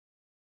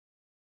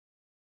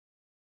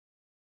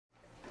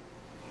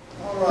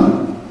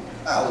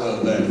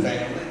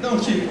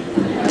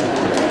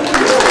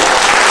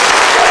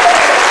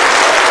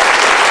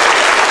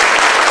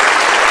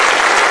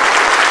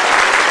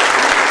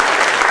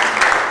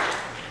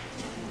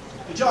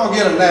y'all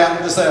get a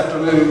nap this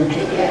afternoon?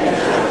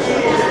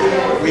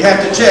 We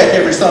have to check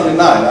every Sunday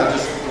night. I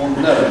just want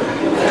to know.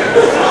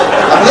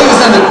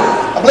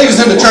 I believe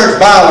it's in the church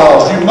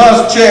bylaws. You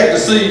must check to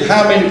see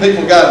how many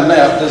people got a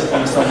nap this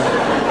Sunday.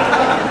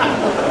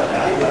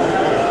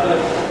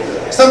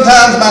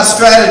 Sometimes my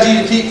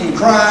strategy to keep from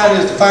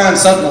crying is to find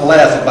something to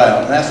laugh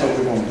about, and that's what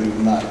we're going to do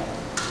tonight.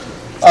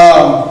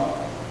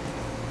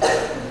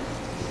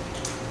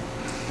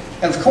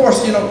 And of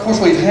course,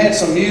 we've had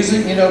some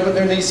music, but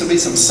there needs to be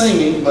some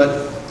singing.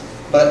 But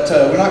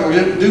we're not going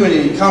to do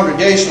any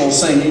congregational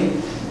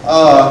singing.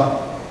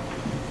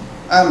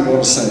 I'm going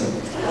to sing.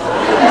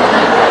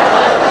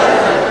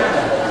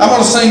 I'm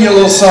going to sing you a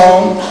little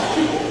song,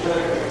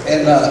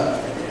 and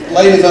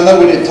ladies, I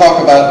know we didn't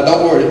talk about it, but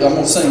don't worry, I'm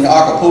going to sing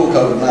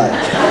Acapulco tonight,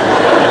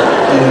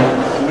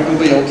 and we're going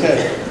to be okay.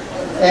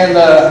 And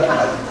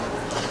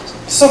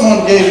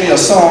someone gave me a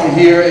song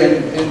here,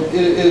 and it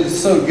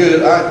is so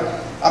good.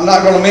 I'm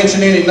not going to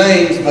mention any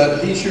names,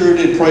 but he sure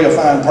did pray a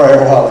fine prayer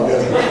a while ago.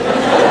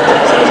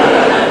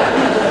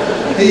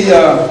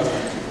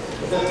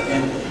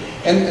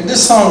 And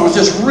this song was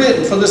just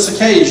written for this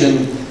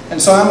occasion, and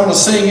so I'm going to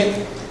sing it,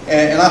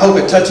 and I hope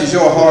it touches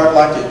your heart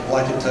like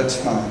it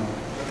touched mine.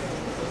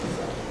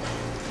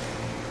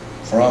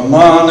 From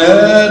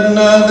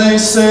Mon-Aetna they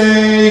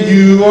say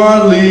you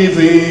are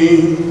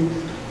leaving.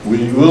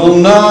 We will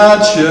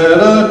not shed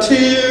a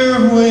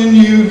tear when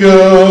you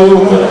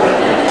go.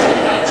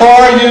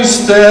 For you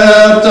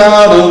stepped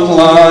out of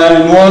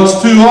line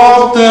once too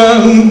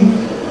often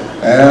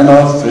and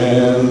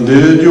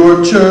offended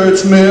your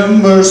church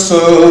members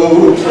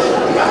so.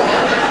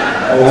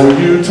 Oh,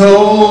 you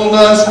told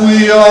us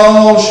we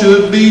all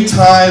should be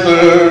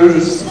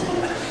tithers.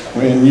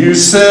 When you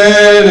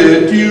said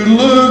it, you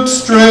looked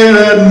straight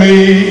at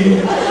me.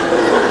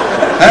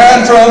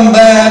 And from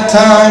that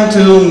time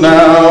till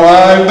now,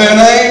 I've been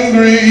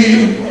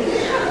angry.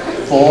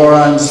 For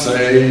I'm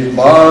saved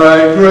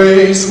by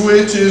grace,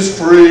 which is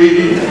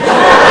free.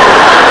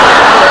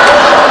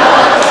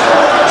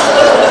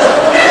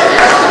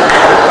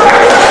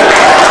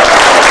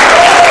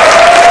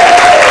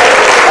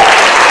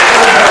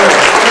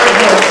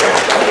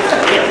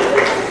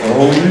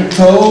 Oh, you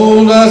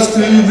told us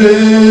to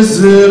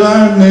visit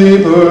our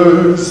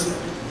neighbors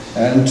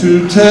and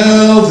to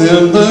tell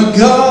them the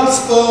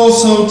gospel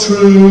so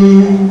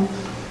true.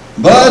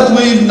 But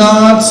we've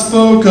not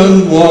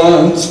spoken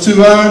once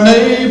to our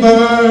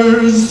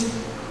neighbors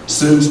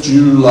since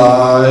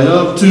July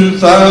of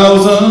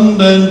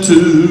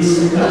 2002.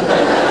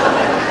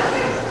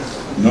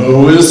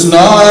 No, it's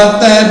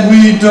not that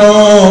we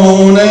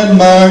don't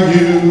admire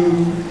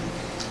you.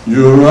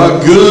 You're a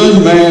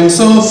good man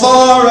so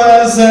far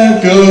as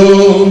that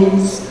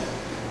goes.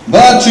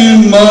 But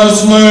you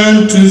must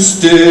learn to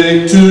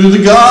stick to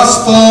the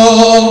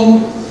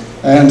gospel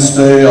and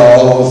stay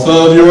off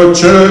of your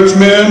church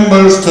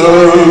members'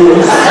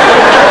 toes.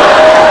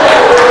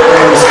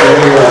 And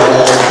stay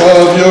off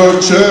of your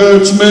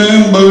church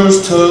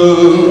members'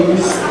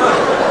 toes.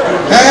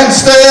 And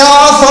stay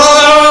off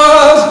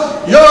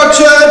of your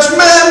church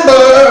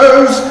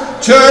members'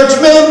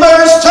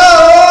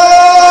 toes.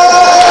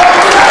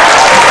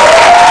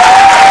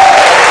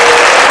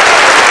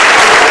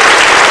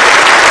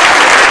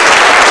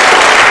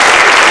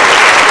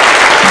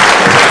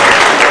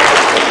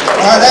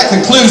 All right, that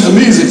concludes the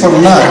music for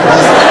tonight.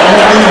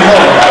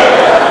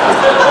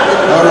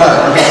 All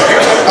right.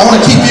 I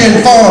want to keep you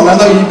informed. I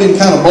know you've been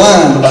kind of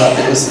blind about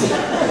this.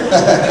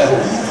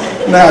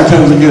 Now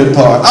comes the good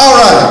part. All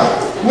right.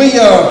 We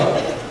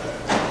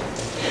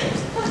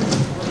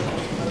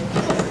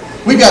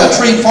got a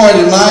treat for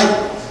you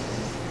tonight.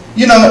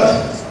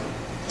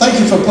 Thank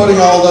you for putting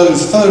all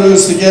those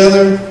photos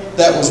together.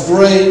 That was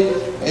great.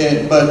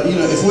 But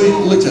if we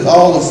looked at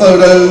all the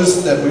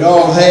photos that we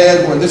all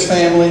had with this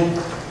family,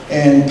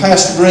 and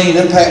Pastor Green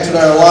impacted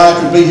our life,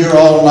 we'd be here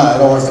all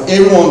night. Or if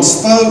everyone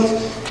spoke,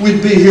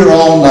 we'd be here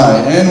all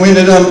night. And we'd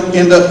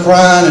end up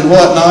crying and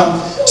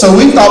whatnot. So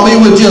we thought we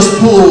would just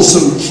pull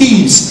some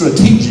key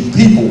strategic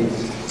people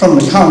from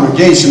the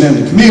congregation and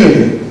the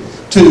community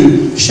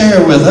to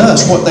share with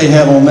us what they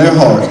have on their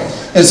heart.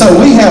 And so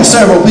we have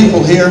several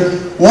people here.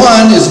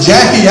 One is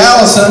Jackie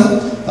Allison,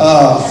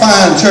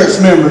 fine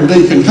church member,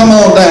 deacon. Come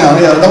on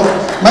down. Yeah, don't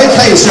make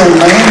haste, young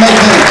man. Make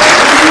haste.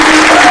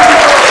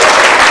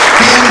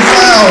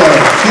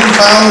 Ken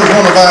Fowler is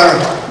one of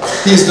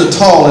he's the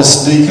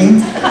tallest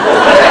deacon.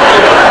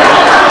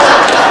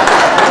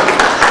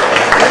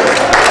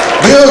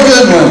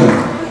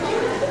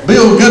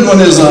 Bill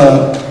Goodwin is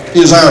our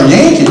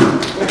Yankee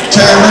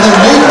chairman of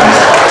deacons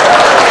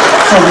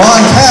from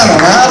Montana.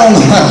 Now, I don't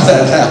know how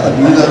that happened.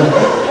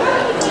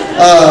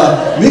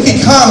 Mickey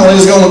Connolly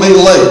is going to be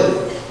late.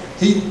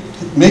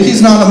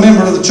 Mickey's not a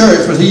member of the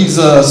church, but he's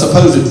a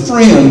supposed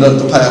friend of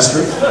the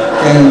pastor.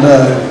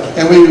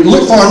 And we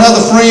looked for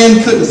another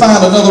friend, couldn't find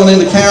another one in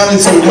the county,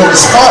 so we went to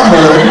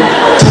Spartanburg.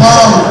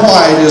 Tom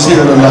White is here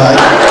tonight.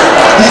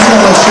 He's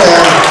going to share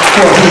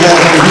what he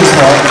has in his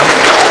heart.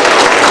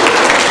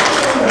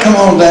 Come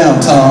on down,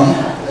 Tom.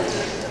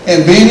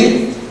 And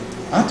Benny,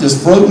 I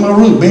just broke my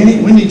rule.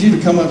 Benny, we need you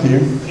to come up here.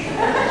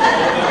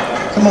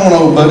 Come on,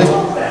 old buddy.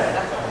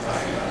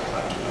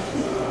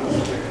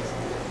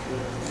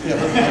 Yeah.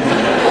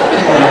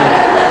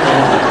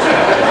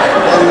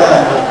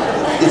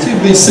 And if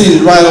you'd be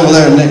seated right over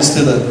there next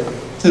to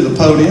the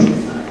podium.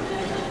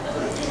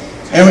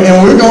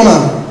 And we're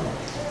gonna,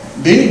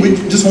 Benny, we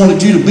just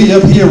wanted you to be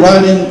up here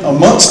right in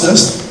amongst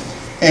us.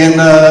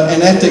 And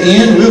at the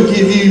end, we'll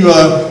give you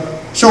a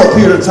short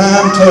period of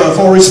time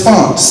for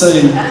response.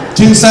 Say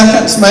 10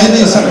 seconds,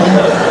 maybe, something.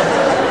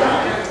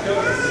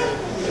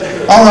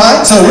 All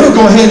right, so we'll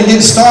go ahead and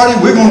get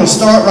started. We're going to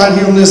start right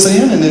here on this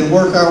end and then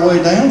work our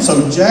way down.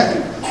 So, Jack,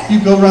 you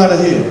go right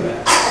ahead.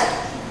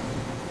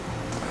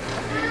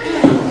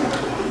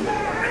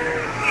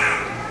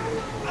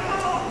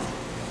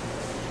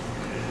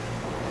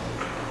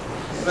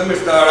 Let me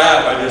start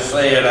out by just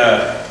saying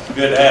it's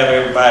good to have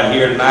everybody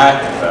here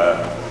tonight.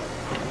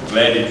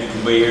 Glad that you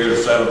can be here to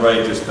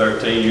celebrate this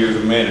 13 years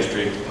of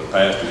ministry with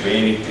Pastor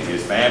Benny and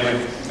his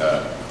family.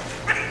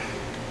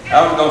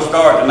 I was going to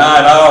start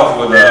tonight off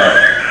with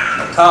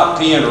the top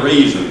 10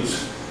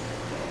 reasons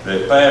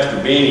that Pastor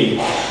Benny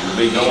would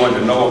be going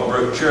to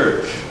Northbrook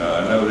Church.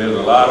 I know there's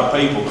a lot of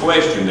people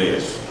question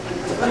this.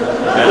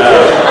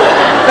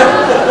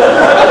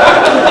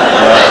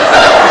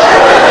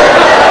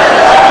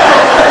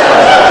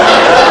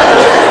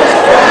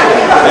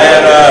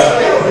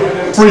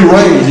 Free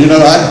range, you know.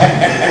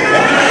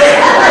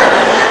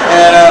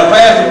 And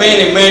Pastor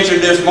Benny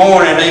mentioned this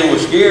morning he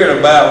was scared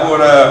about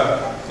what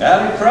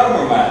Allie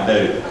Cromer might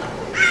do.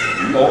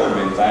 You ought to have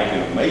been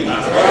thinking of me.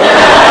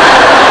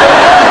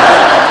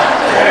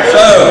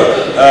 So,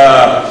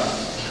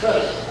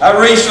 I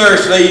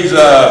researched these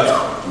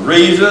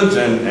reasons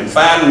and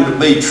found them to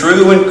be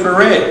true and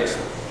correct.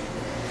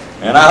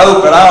 And I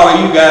hope that all of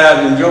you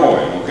guys enjoy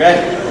them, okay?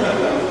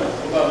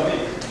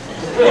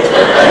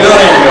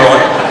 You'll enjoy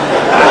it.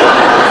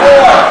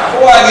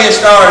 Before I get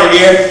started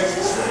here,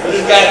 I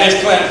just got this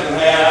Clemson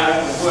hat I'm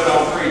going to put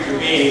on Preacher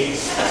Benny.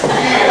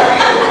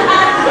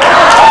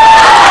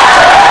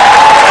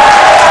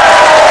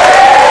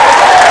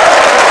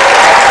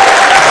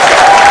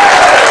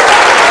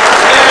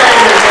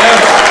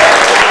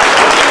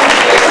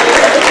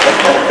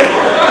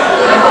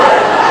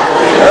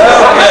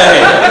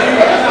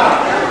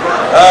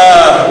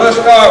 We'll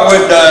start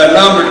with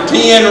number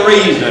 10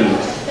 reason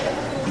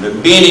that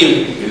Benny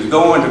is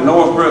going to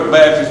Northbrook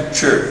Baptist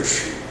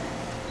Church.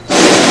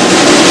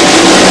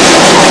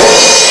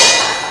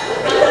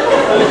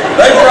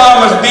 They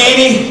promised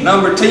Benny,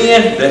 number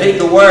 10, that he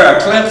could wear a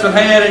Clemson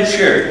hat and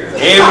shirt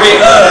every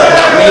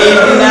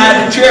Wednesday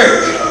night at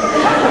church.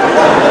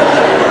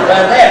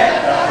 Like that.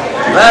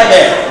 Like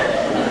that.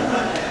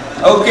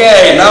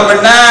 Okay, number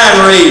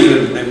 9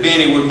 reason that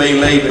Benny would be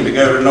leaving to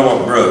go to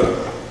Northbrook.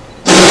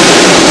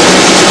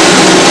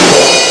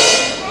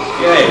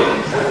 Okay.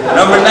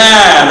 Number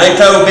 9, they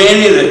told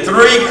Benny that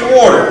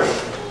 3/4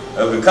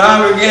 of the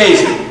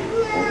congregation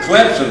were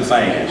Clemson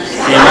fans.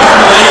 Can you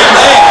believe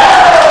that?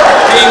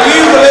 Can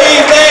you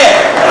believe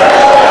that?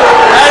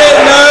 I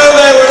didn't know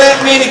there were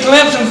that many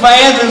Clemson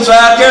fans in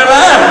South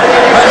Carolina.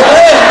 Much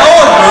less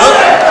Northbrook.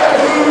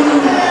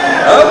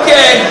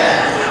 Okay.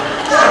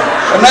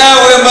 So now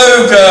we'll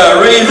move to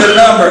reason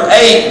number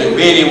 8 that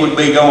Benny would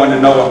be going to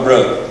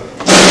Northbrook.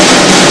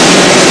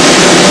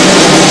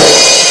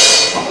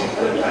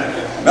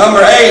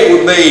 Number 8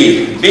 would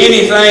be,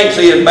 Benny thinks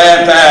he has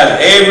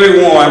baptized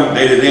everyone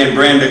that is in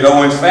Brenda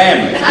Goins'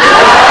 family.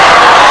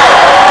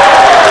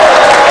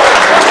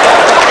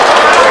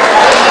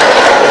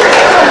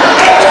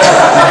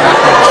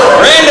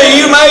 Brenda,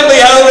 you may be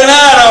holding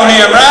out on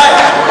him, right?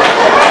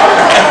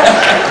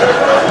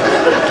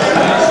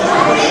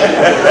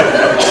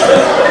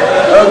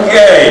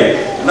 Okay,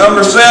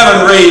 number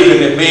 7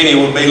 reason that Benny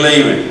will be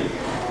leaving.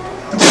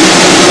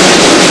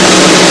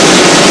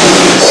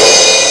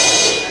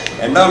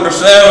 And number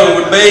 7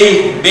 would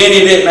be, Benny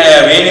didn't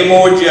have any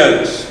more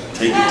jokes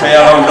he could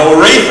tell on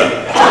Doretha.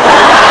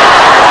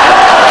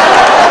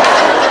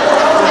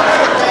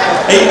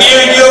 He's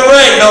giving you a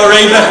break,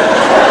 Doretha.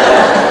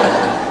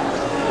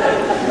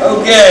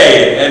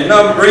 Okay, and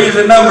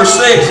reason number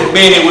 6 that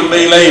Benny would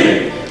be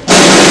leaving.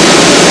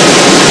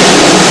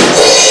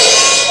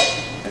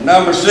 And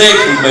number 6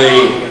 would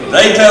be,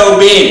 they told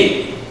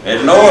Benny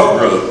at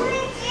Northbrook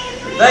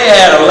that they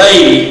had a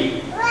lady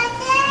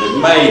that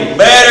made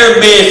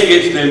better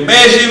biscuits than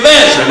Bessie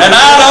Benson, and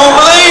I don't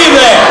believe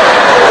that.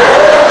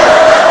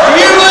 Do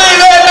you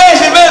believe that,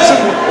 Bessie Benson?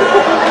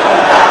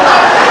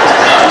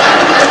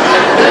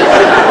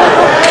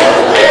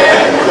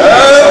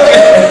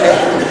 Okay.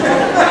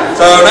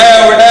 So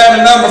now we're down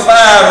to number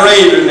 5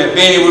 reason that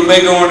Benny would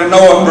be going to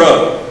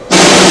Northbrook.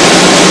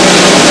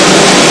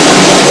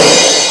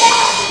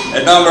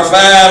 And number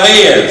 5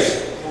 is,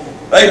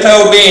 they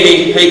told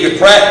Benny he could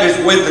practice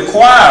with the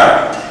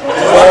choir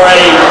for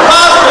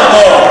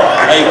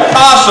a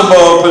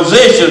possible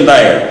position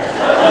there.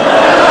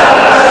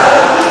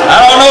 I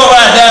don't know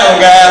about that one,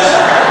 guys.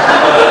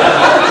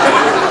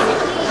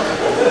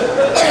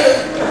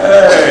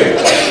 Hey.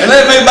 And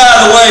let me, by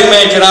the way,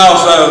 mention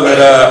also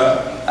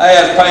that I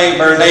asked Payne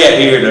Burnett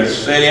here to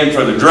sit in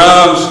for the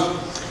drums.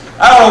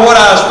 I don't know what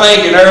I was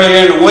thinking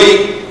earlier in the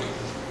week,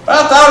 but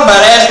I thought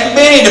about asking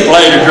Benny to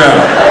play the drum.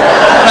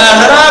 And I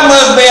said, I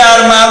must be out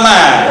of my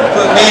mind.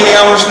 Put Benny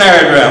on the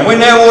snare drum. We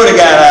never would have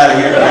got out of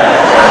here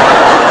tonight.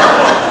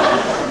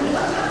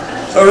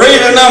 So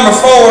reason number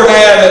 4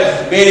 now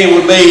that Benny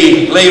would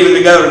be leaving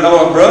to go to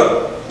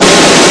Northbrook.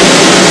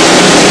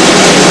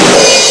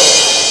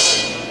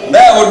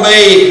 That would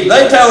be,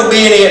 they told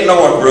Benny at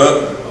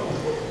Northbrook,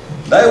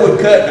 they would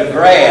cut the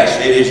grass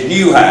at his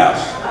new house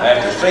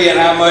after seeing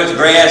how much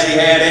grass he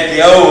had at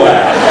the old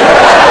house.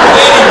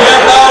 Benny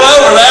jumped all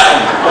over that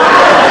one.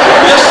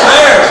 Yes,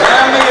 sir,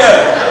 sign me up.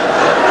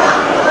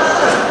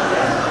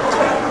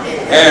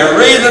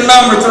 And reason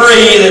number 3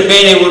 that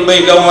Benny would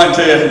be going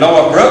to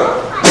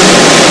Northbrook,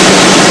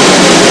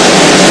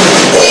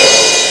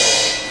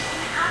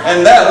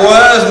 and that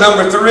was,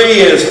 number 3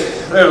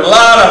 is, there's a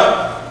lot of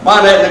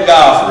Mon-Aetna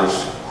golfers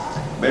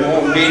been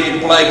wanting Benny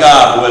to play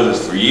golf with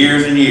us for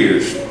years and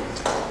years.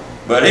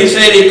 But he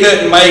said he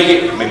couldn't make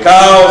it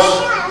because,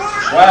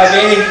 why,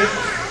 Benny?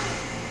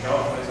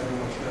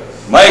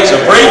 Makes a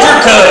preacher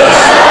cuss.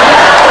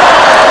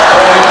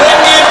 So we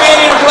couldn't get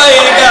Benny to play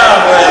any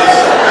golf with us.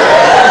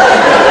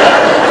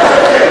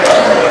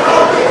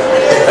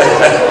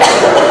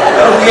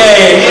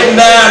 Okay, getting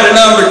down to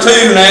number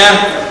 2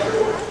 now.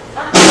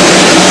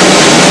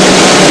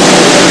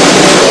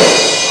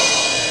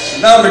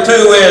 Number 2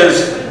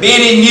 is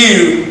Benny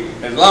knew,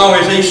 as long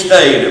as he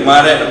stayed at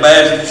Mon-Aetna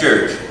Baptist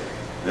Church,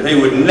 that he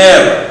would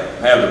never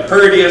have the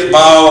prettiest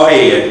bald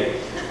head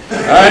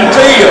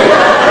until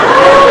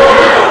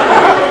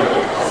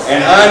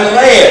and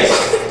unless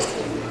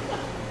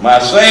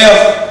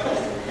myself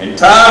and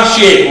Tom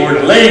Schick were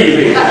to leave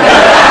him.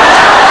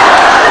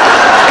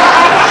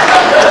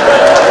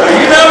 So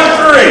you number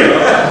 3.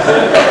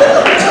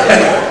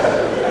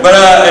 But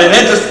and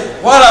it just,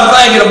 what I'm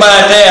thinking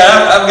about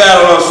that, I've got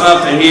a little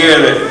something here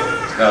that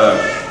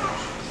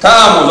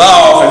Tom was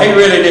off, and he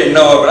really didn't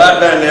know it, but I've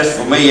done this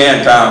for me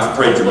and Tom for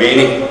Preacher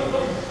Benny.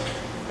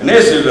 And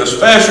this is a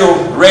special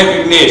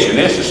recognition.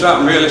 This is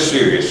something really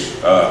serious.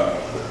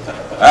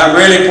 I'm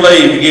really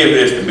pleased to give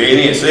this to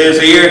Benny. It says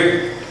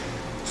here,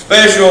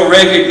 special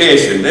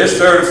recognition. This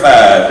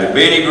certifies that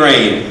Benny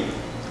Green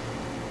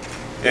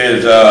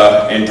is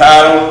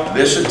entitled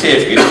this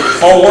certificate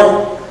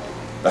for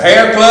the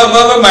Hair Club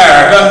of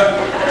America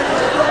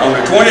on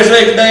the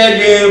 26th day of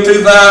June,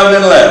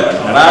 2011.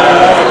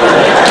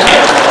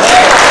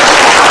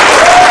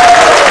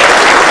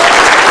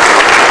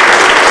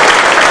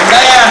 And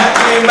now,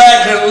 getting back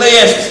to the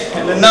list,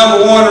 and the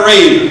number 1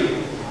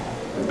 reason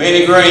that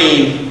Benny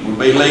Green would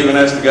be leaving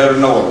us to go to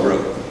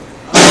Northbrook.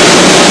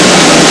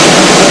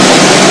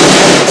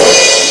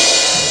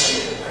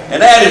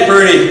 And that is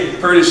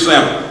pretty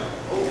simple.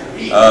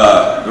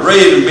 The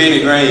reason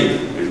Benny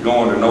Green is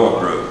going to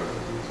Northbrook.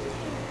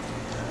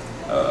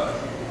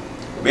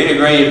 Benny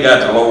Green's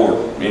got the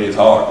Lord in his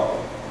heart.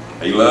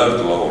 He loves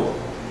the Lord.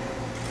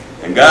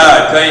 And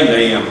God came to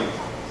him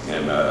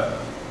and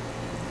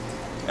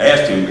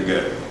asked him to go.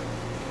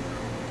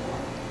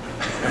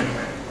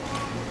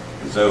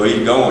 And so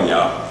he's going,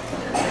 y'all.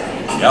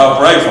 Y'all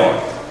pray for him.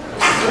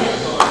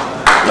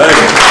 Let him.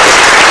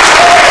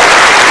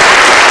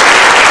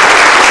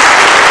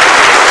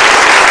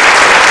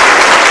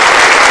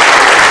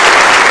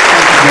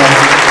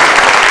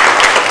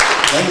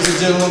 Ladies and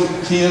gentlemen,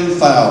 Ken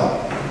Fowler.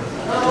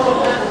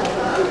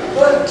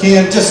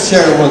 Ken, just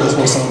share with us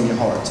what's on your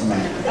heart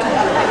tonight.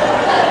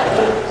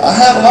 I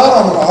have a lot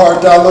on my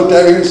heart that I looked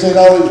out here and seen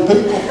all these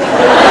people.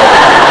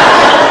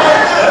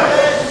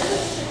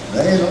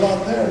 There ain't a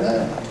lot there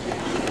now.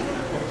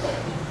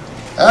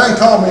 Alan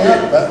called me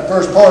up about the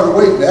first part of the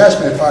week and asked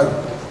me if I'd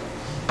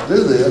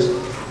do this.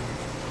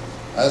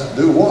 I said,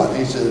 do what?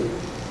 He said,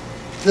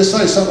 just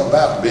say something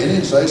about Benny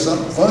and say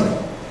something funny.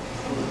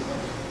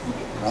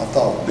 And I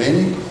thought,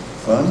 Benny?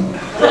 Funny?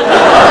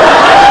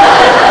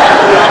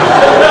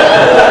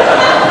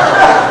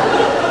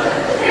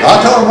 I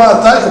told him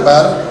I'd think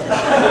about it.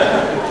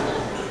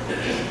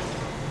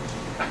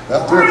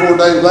 About 3 or 4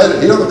 days later,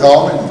 Hilda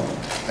called me and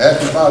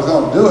asked me if I was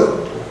going to do it.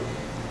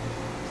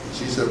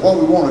 She said, what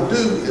we want to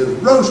do is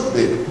roast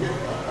Benny.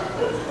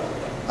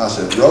 I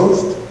said,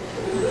 roast?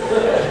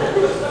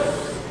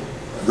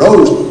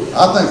 Roast?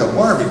 I think of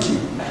barbecue.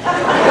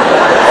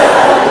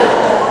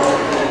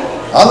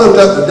 I looked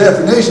up the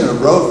definition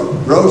of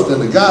roast,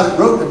 and the guy that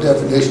wrote the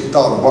definition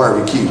thought of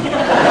barbecue.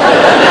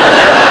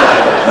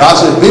 And I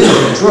said, Benny's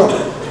in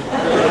trouble.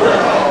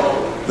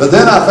 But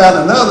then I found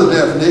another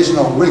definition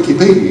on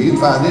Wikipedia. You can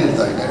find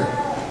anything there.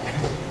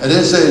 And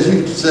it says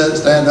you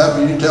stand up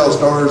and you tell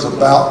stories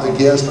about the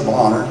guest of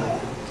honor,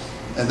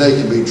 and they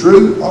can be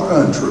true or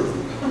untrue.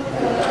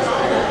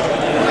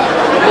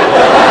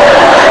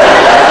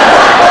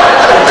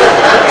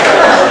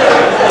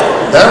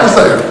 That was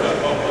there.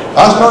 I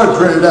started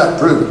printing it out and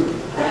proving it.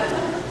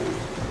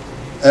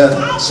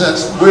 And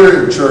since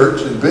we're in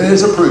church and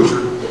Benny's a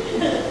preacher,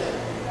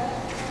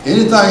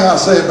 anything I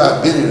say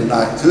about Benny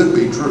tonight could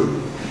be true.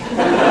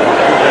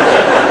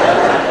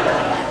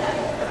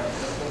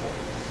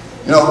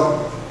 You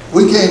know,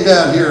 we came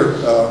down here,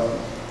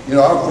 you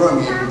know, I'm from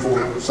you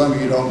before, some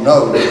of you don't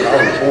know, I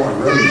was born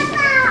and raised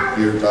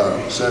here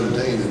at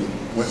 17 and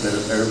went to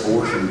the Air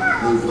Force and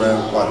moved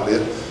around quite a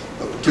bit.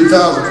 But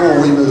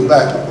 2004 we moved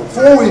back. But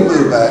before we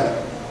moved back,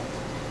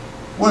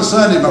 one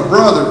Sunday my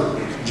brother,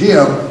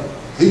 Jim,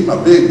 he's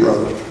my big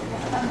brother,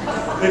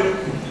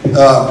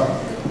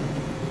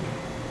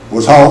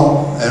 was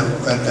home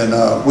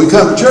and we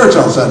come to church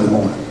on Sunday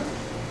morning.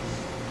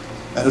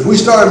 And as we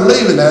started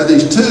leaving there,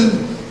 these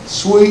two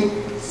sweet,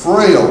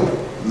 frail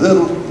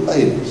little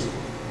ladies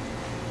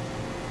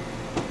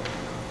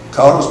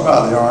caught us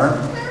by the arm,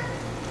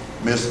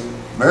 Miss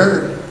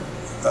Mary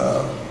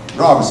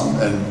Robinson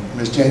and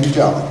Miss Janie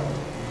Jolly.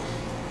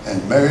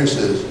 And Mary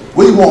says,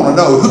 "We want to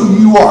know who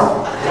you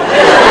are."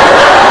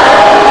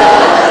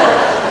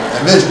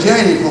 And Miss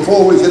Janie,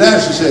 before we could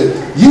answer, said,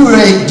 "You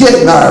ain't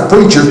getting our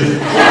preacher."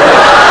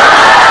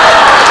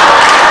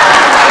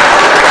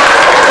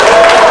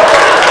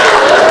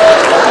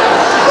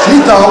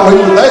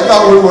 They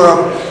thought we were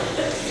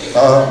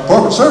a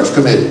corporate search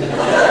committee.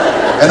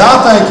 And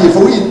I think if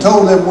we had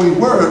told them we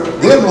were,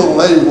 them little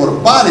ladies would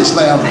have body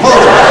slammed both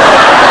of us.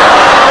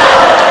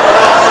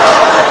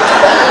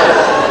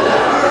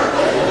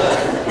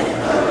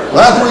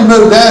 Well, after we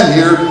moved down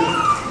here,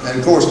 and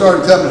of course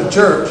started coming to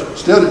church,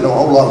 still didn't know a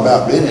whole lot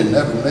about Benny and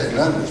never met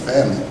none of his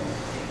family.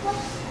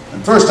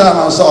 And first time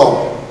I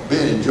saw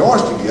Benny and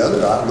Joyce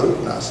together, I looked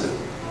and I said,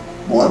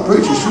 "Boy, the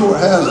preacher sure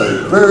has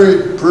a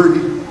very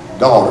pretty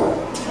daughter."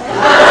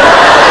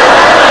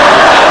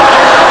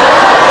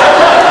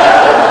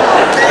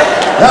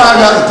 Now I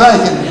got to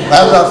thinking,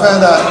 after I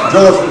found out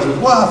Joyce was his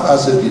wife, I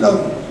said, you know,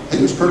 he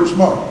was pretty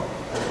smart.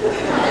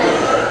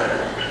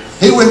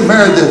 He went and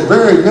married this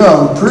very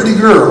young, pretty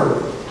girl,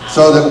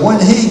 so that when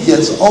he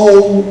gets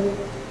old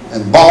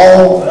and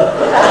bald,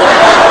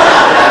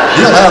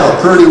 he'll have a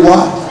pretty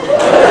wife.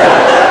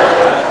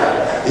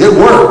 It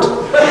worked.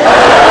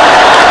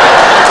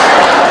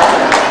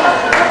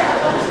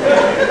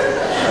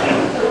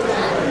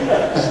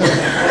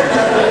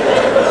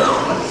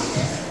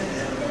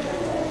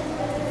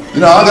 You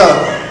know, I got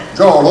to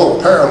draw a little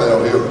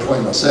parallel here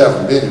between myself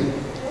and Benny.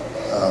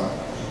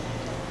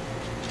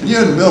 When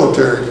you're in the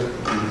military,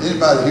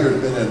 anybody here has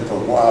been in it for a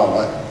while,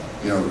 like,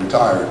 you know,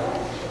 retired,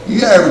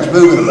 you average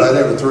moving about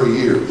every 3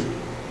 years.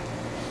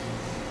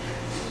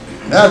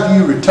 And after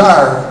you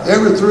retire,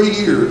 every 3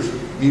 years,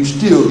 you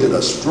still get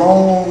a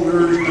strong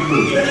urge to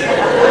move.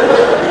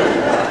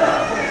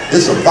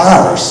 It's a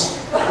virus.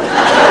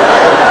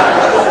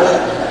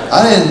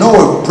 I didn't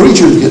know if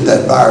preachers get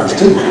that virus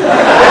too.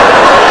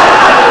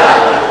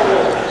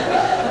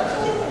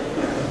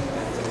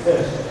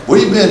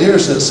 We've been here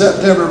since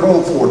September of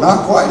 04,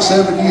 not quite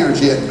 7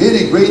 years yet.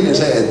 Benny Green has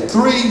had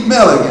 3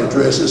 mailing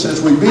addresses since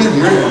we've been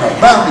here and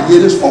about to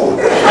get his 4th.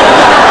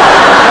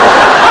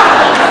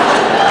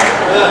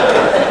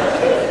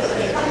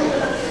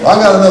 I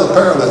got another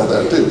parallel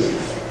there too.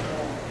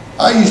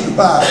 I used to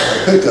buy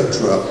a pickup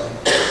truck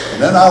and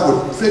then I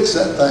would fix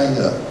that thing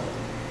up.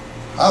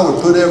 I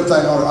would put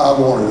everything on it I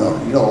wanted on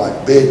it, you know,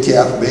 like bed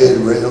caps, bed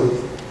rails,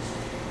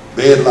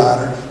 bed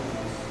liners,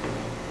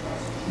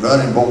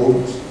 running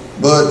boards,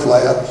 mud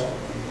flaps,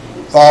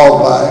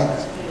 fog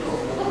lights,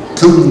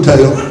 coon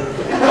tail.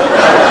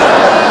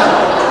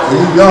 For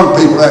you young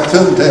people, that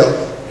coon tail,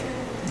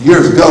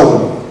 years ago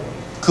when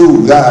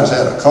cool guys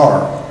had a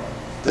car,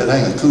 they'd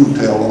hang a coon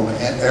tail on the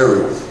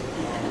aerial.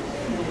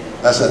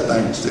 That's that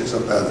thing that sticks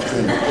up out of the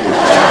fender.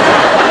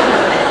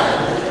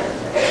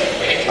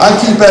 I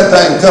keep that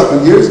thing a couple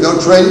of years ago,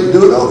 trade it and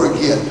do it over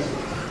again.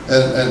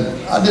 And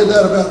I did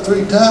that about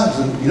 3 times.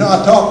 And you know,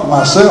 I talk to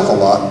myself a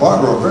lot, and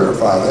Barbara will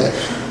verify that.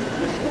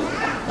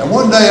 And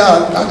one day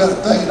I got to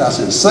thinking, I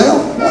said,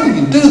 "Self, why do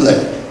you do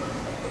that?"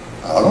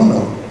 "I don't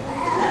know."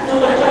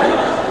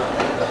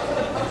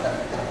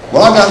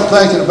 Well, I got to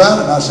thinking about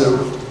it and I said,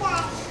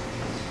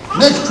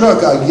 next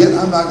truck I get,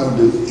 I'm not going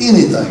to do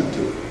anything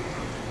to it.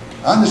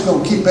 I'm just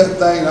going to keep that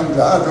thing. I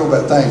drove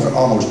that thing for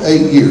almost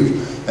 8 years.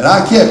 And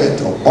I kept it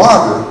till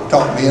Barbara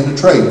talked me into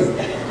trading it.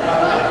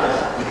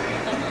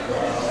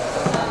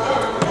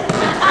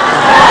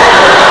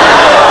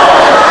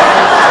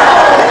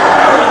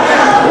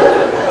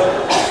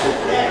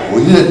 Well,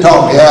 you didn't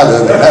talk me out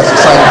of it, that's the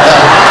same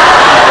thing.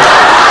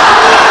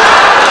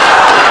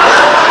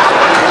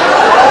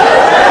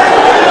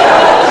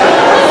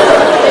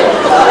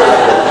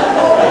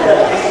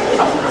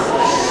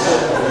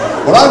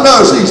 Well, I've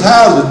noticed these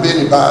houses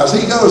Benny buys,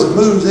 he goes and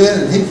moves in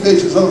and he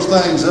fixes those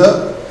things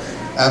up.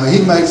 I mean,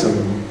 he makes a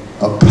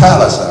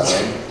palace out of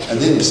them, and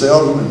then he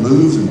sells them and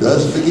moves and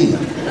does it again.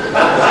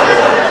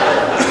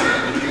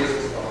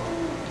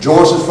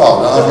 Joyce's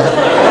fault.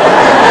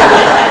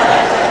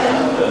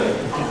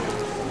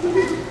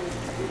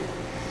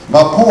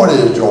 My point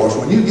is, Joyce,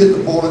 when you get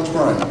to Boiling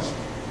Springs,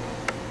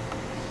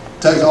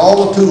 take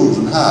all the tools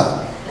and hide them.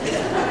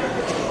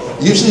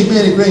 You see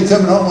Benny Green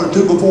coming home with a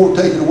 2x4,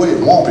 take it away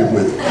and whomp him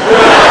with it.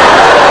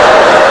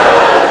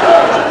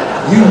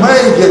 You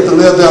may get to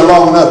live there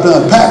long enough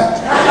to unpack.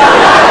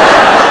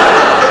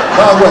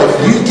 By the way,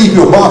 you keep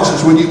your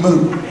boxes when you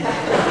move.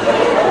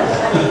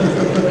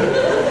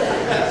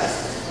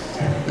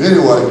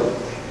 Anyway,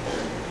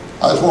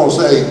 I just want to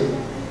say,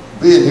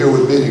 being here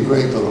with Benny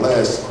Green for the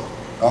last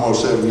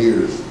almost 7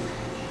 years,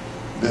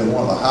 been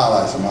one of the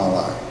highlights of my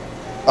life.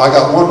 I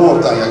got one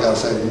more thing I got to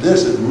say, and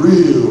this is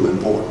real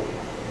important.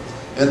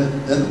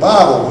 In the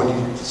Bible, when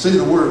you see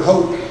the word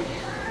hope,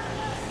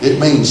 it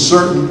means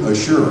certain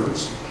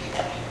assurance.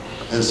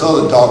 In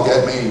Southern talk,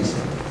 that means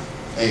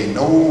ain't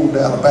no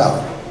doubt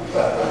about it.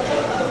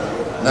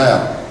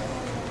 Now,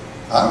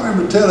 I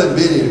remember telling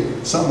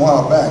Benny some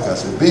while back, I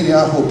said, Benny,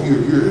 I hope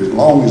you're here as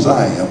long as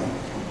I am.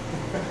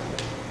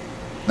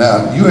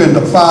 Now, you're in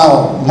the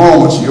final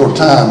moments of your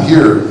time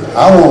here.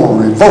 I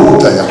want to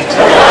revoke that.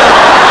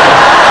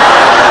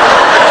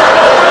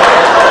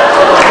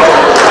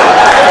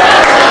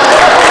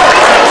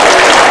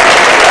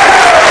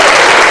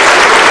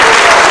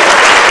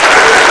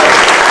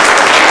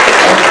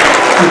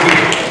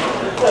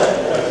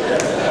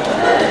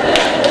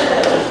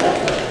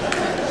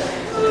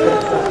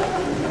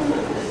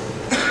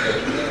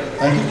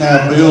 Thank you.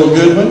 Now, Bill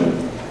Goodwin.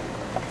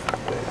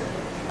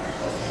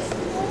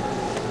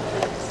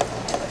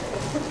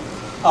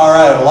 All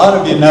right, a lot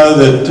of you know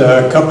that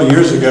a couple of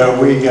years ago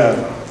we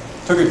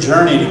took a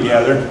journey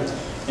together,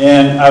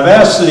 and I've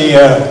asked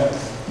the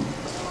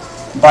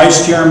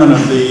vice chairman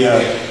of the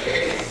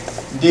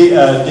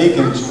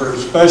deacons for a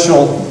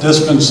special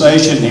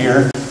dispensation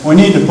here. We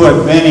need to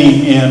put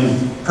Benny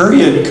in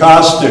period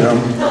costume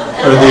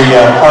for the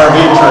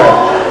RV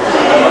trip.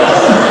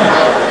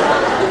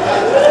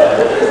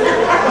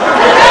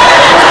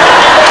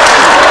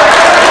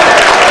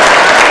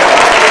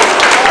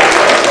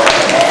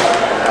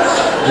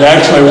 He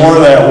actually wore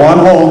that one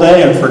whole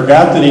day and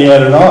forgot that he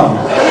had it on.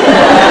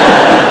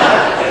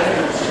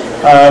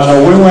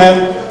 So we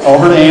went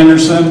over to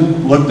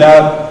Anderson, looked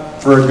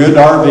out for a good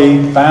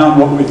RV,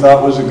 found what we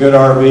thought was a good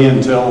RV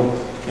until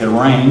it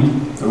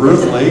rained. The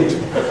roof leaked.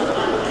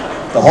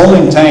 The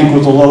holding tank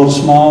was a little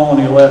small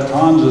when he left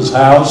Hans's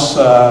house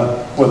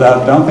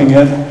without dumping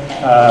it.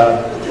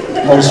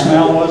 A little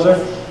smell, was there?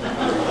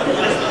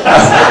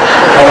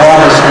 A lot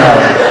of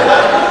smell.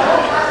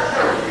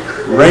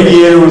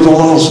 Radiator was a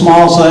little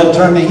small, so I had to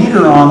turn the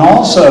heater on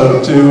also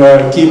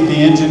to keep the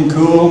engine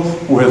cool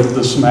with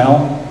the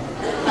smell.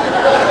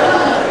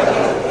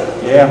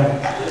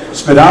 Yeah,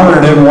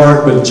 speedometer didn't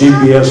work, but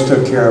GPS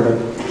took care of it.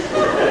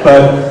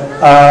 But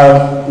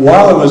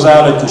while I was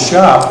out at the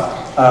shop,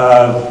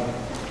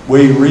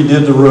 we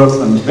redid the roof,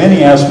 and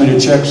Benny asked me to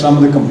check some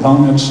of the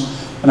components.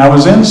 And I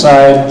was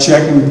inside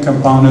checking the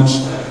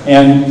components.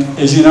 And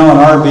as you know, in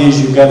RVs,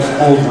 you've got to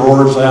pull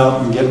drawers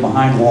out and get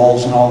behind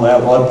walls and all that.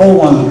 Well, I pulled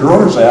one of the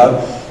drawers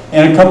out,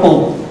 and a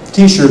couple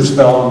t-shirts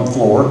fell on the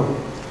floor.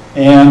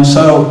 And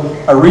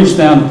so I reached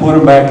down to put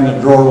them back in the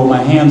drawer. Well,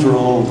 my hands were a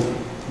little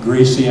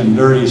greasy and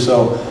dirty,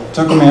 so I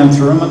took them in,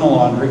 threw them in the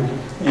laundry.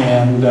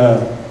 And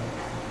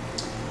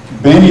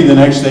Benny the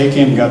next day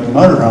came and got the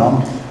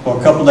motorhome. Well,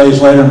 a couple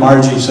days later,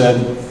 Margie said,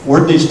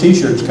 "Where'd these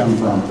t-shirts come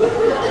from?"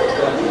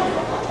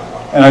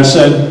 And I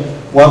said,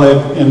 "Well,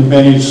 they're in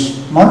Benny's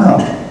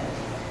motorhome."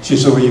 She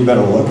said, "Well, you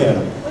better look at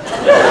them."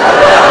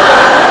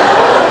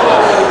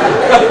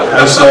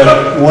 I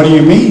said, "What do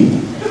you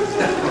mean?"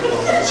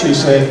 She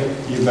said,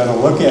 "You better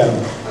look at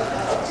them."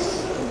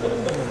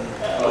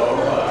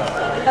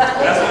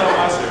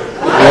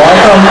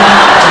 Welcome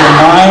to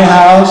my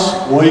house,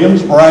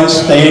 Williams-Brice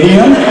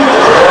Stadium.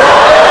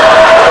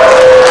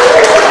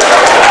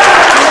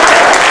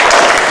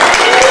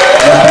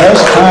 The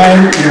best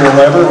time you'll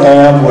ever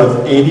have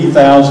with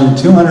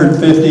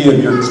 80,250 of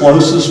your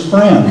closest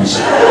friends.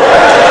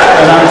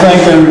 And I'm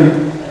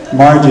thinking,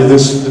 Margie,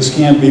 this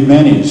can't be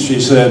Benny's. She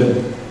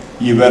said,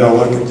 "You better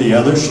look at the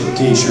other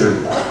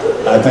t-shirt.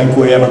 I think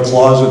we have a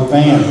closet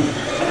fan."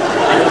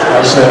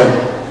 I said,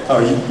 "Oh,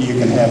 you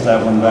can have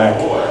that one back."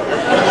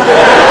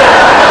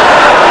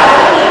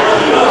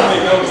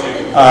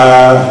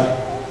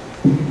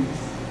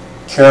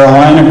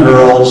 Carolina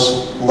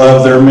girls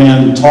love their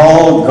men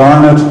tall,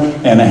 garnet,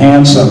 and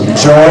handsome.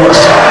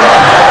 Joyce,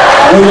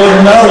 we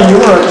didn't know you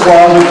were a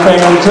closet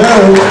fan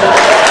too.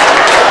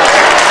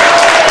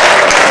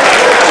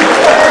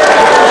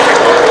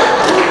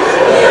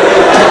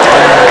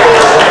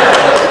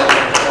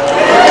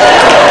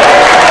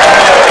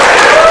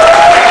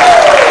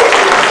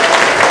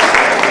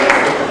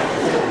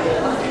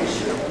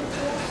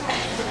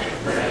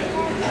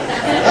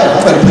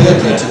 I better pay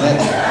attention to that.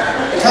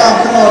 Tom,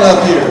 come on up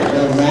here,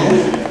 young man.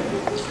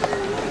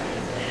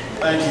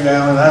 Thank you,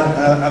 Alan.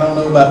 I don't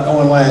know about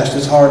going last.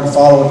 It's hard to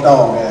follow a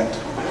dog act.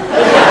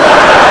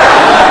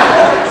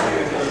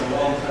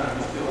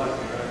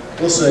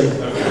 We'll see.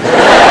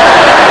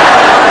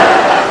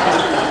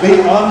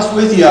 Be honest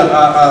with you,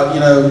 you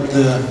know,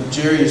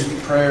 Jerry's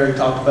prayer, he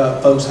talked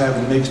about folks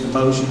having mixed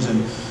emotions,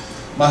 and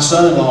my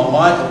son-in-law,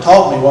 Michael,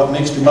 taught me what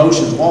mixed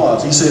emotions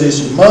was. He said, it's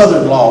your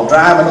mother-in-law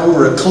driving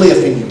over a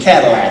cliff in your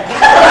Cadillac.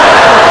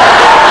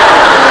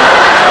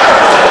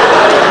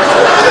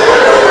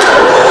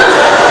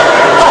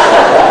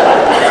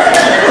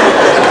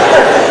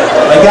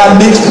 They got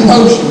mixed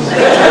emotions.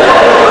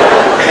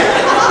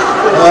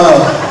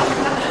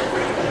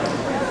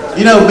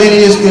 You know, Benny,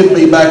 it's good to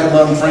be back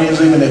among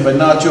friends, even if they're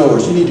not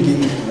yours. You need to get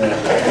used to that.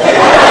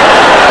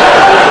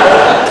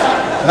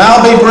 And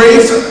I'll be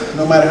brief,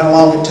 no matter how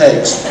long it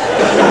takes.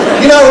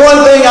 You know,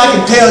 one thing I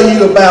can tell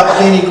you about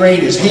Benny Green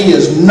is he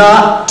is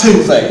not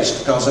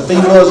two-faced, because if he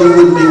was, he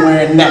wouldn't be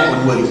wearing that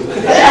one, would he?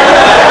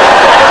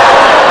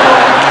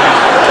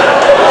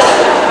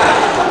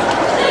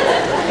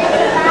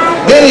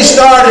 Benny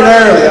started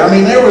early. I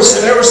mean, there were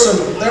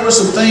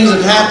some things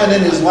that happened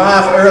in his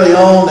life early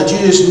on that you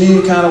just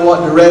knew kind of what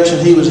direction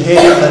he was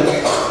heading, but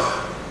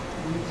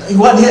he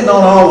wasn't hitting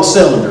on all the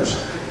cylinders.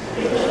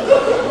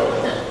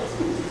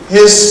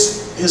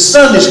 His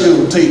Sunday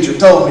school teacher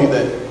told me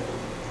that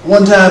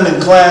one time in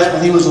class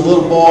when he was a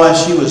little boy,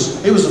 it was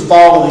the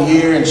fall of the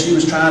year, and she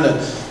was trying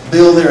to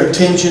build their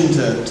attention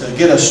to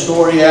get a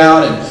story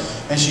out,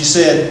 and she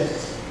said,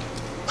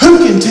 "Who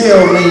can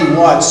tell me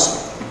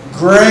what's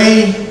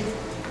gray,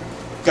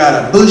 got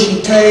a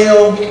bushy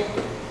tail,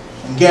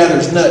 and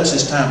gathers nuts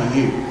this time of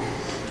year?"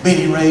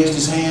 Benny raised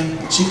his hand.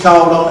 She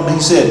called on him.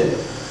 He said,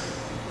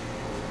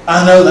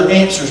 "I know the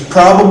answer is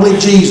probably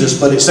Jesus,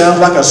 but it sounds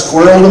like a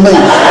squirrel to me."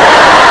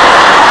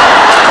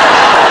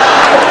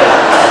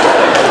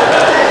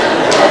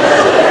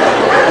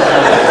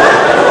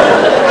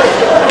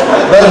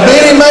 But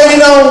Benny made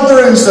it on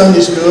through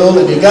Sunday school,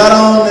 and he got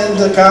on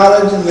into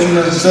college and then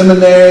the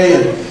seminary,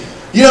 and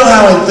you know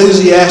how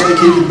enthusiastic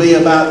he can be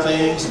about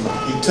things.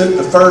 He took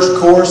the first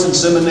course in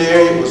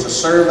seminary. It was a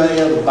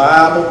survey of the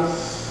Bible.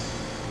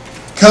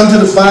 Come to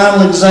the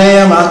final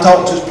exam, I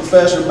talked to his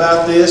professor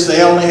about this.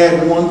 They only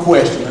had one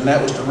question, and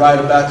that was to write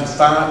about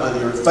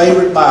your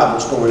favorite Bible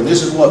story. And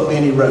this is what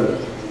Benny wrote.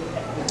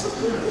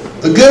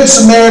 "The Good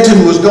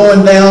Samaritan was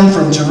going down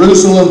from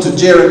Jerusalem to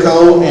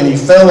Jericho, and he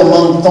fell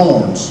among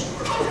thorns.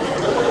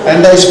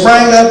 And they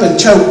sprang up and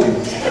choked him,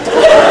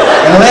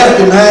 and left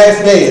him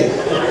half dead.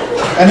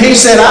 And he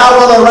said, 'I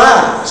will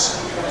arise.'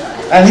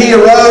 And he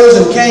arose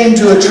and came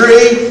to a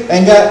tree,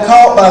 and got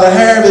caught by the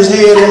hair of his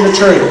head in the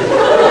tree.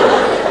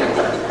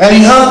 And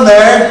he hung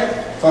there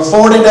for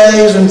 40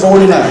 days and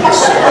 40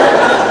 nights.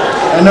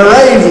 And the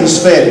ravens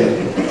fed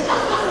him.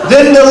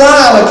 Then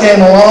Delilah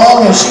came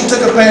along, and she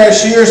took a pair of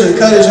shears and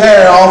cut his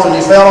hair off, and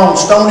he fell on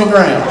stony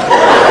ground.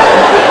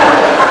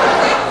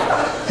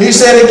 He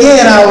said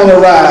again, 'I will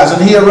arise.'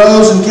 And he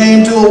arose and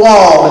came to a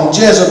wall, and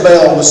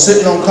Jezebel was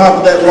sitting on top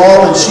of that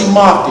wall, and she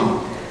mocked him.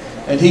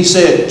 And he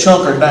said,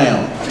 'Chunk her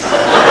down.'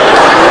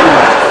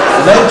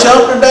 And they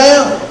chunked her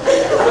down.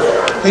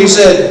 He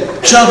said,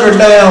 'Chunk her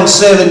down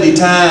 70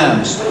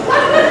 times.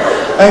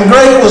 And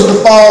great was the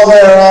fall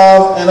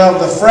thereof, and of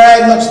the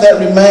fragments that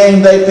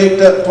remained they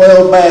picked up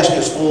 12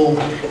 baskets full.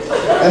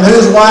 And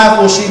whose wife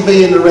will she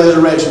be in the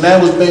resurrection?'" That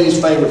was Benny's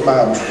favorite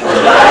Bible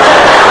story.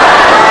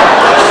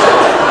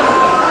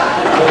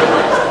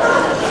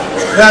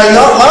 Now, a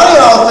lot of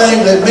y'all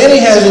think that Benny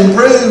has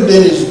improved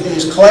in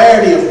his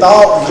clarity of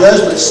thought and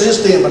judgment since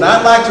then, but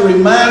I'd like to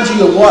remind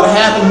you of what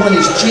happened when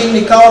his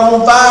chimney caught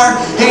on fire.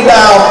 He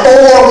dialed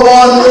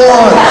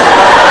 411.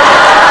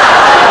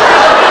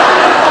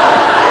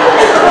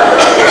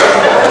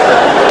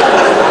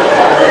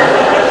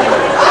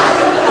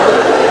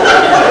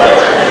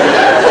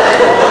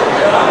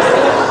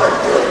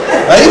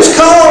 He was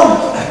calm.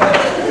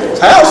 His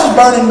house was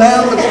burning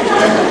down, but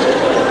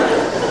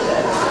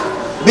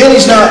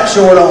Benny's not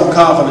short on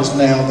confidence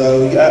now,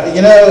 though.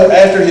 You know,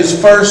 after his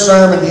first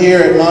sermon here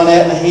at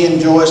Mon-Aetna, he and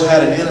Joyce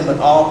had an intimate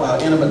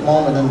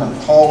moment in the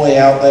hallway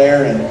out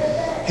there, and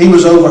he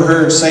was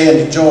overheard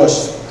saying to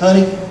Joyce,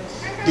 "Honey,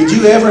 did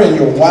you ever in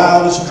your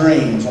wildest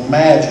dreams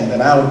imagine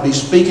that I would be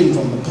speaking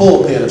from the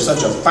pulpit of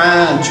such a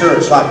fine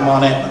church like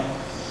Mon-Aetna?"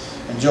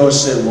 And Joyce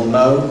said, "Well,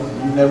 no,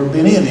 you've never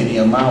been in any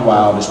of my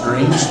wildest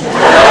dreams."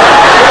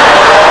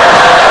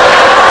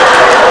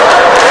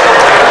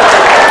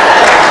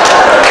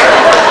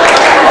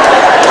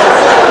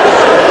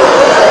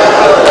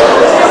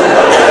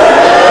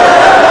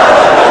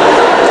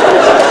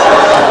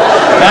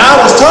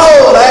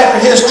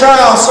 His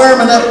trial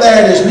sermon up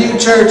there at his new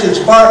church in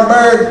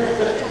Spartanburg,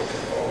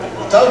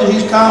 I told you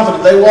he's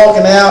confident. They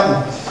walking out,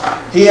 and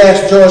he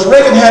asked Joyce,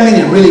 "Reckon how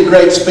many really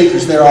great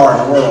speakers there are in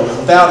the world?" And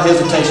without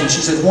hesitation,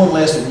 she said, "One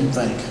less than you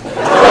think."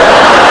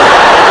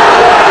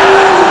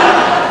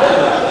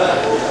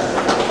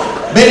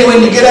 Benny,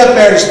 when you get up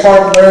there to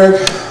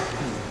Spartanburg,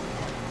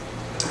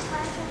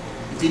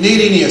 if you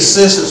need any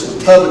assistance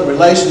with public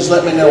relations,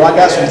 let me know. I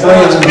got some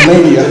friends in the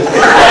media.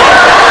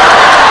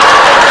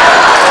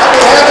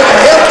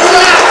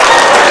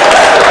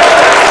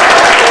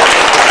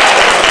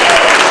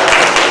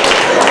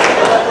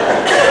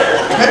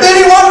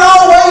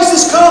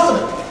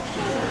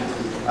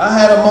 I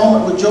had a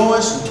moment with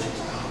Joyce, and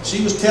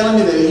she was telling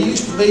me that he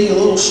used to be a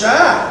little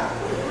shy.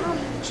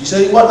 She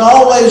said he wasn't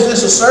always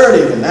this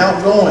assertive and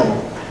outgoing.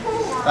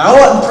 Now, I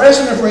wasn't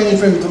pressing her for any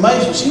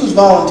information. She was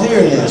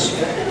volunteering this.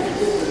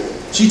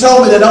 She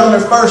told me that on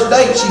their first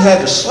date, she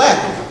had to slap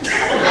him.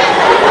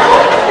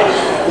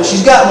 Well,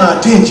 she's got my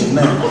attention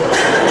now.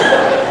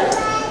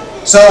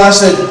 So I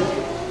said,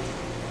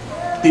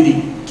 "Did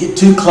he get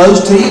too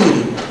close to you? Did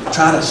he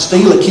try to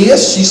steal a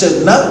kiss? She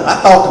said, no, I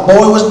thought the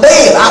boy was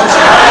dead.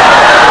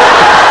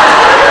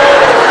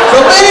 So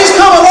Benny's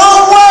come a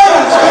long way.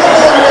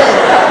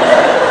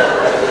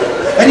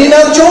 And you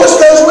know, Joyce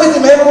goes with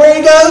him everywhere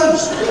he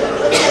goes.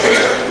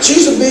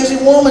 She's a busy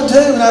woman too.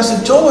 And I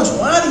said, Joyce,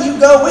 why do you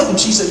go with him?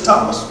 She said,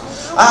 Thomas,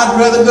 I'd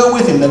rather go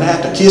with him than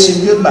have to kiss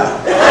him goodbye.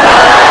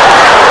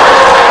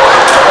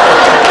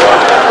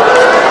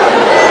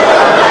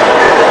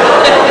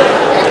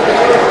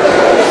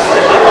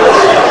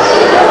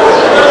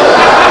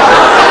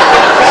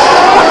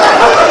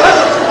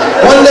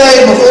 One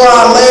day before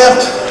I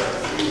left,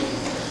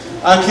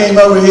 I came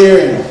over here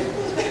and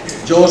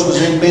Joyce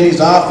was in Benny's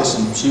office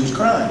and she was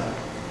crying.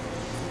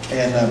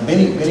 And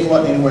Benny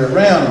wasn't anywhere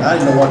around and I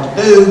didn't know what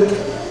to do.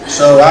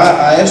 So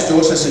I asked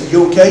Joyce, I said,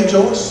 you okay,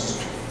 Joyce?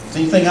 Is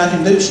there anything I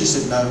can do? She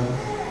said, no.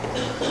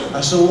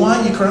 I said, well, why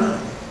are you crying?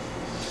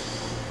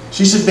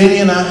 She said, Benny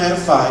and I had a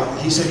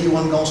fight. He said he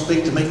wasn't going to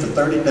speak to me for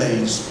 30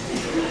 days.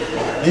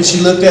 Then she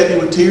looked at me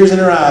with tears in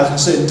her eyes and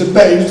said,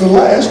 today's the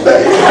last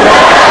day.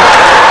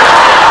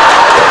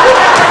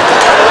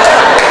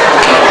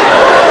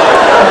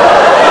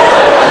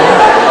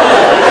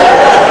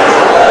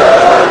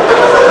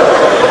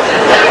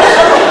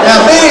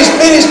 Now,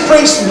 Benny's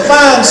preached some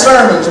fine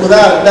sermons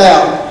without a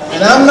doubt,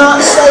 and I'm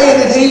not saying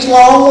that he's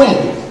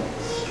long-winded,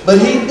 but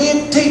he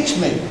did teach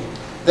me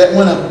that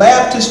when a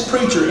Baptist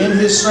preacher in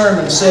his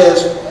sermon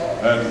says,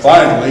 and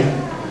finally,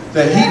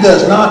 that he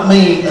does not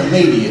mean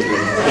immediately.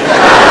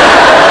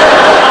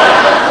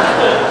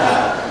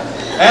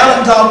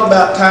 Alan talked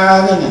about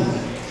tithing, and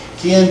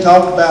Ken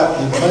talked about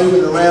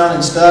moving around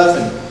and stuff,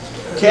 and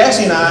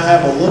Cassie and I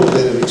have a little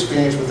bit of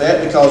experience with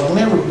that because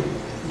whenever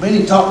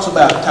Benny talks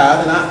about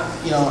tithing,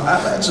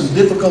 I've had some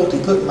difficulty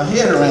putting my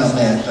head around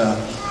that.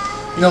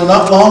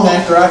 Not long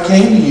after I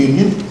came to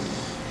Union,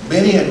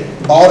 Benny had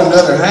bought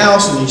another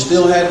house and he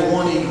still had the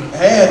one he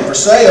had for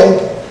sale.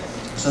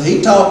 So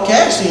he talked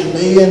Cassie and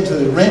me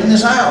into renting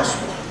his house,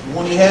 the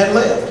one he had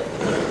left.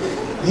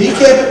 He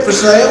kept it for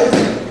sale,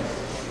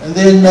 and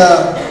then,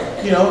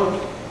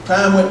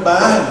 time went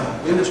by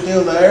and we were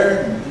still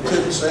there and he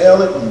couldn't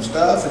sell it and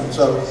stuff. And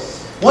so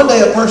one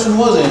day a person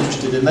was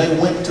interested and they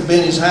went to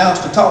Benny's house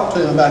to talk to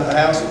him about the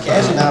house that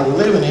Cassie and I were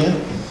living in.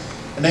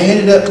 And they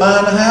ended up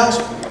buying the house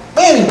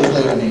Benny was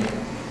living in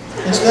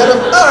instead of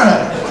our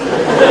house.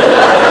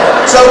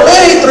 So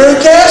Benny threw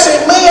Cassie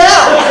and me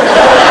out.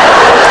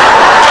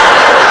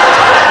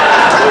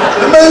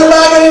 He moved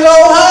back in his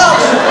old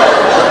house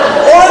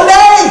for a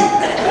day.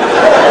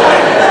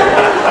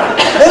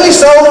 Then he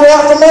sold it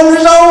out from under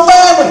his own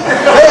family.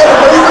 They had to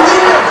move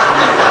again.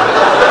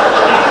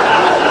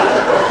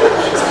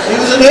 He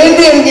was an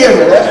Indian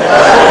giver.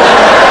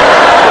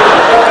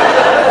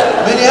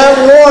 Benny, I've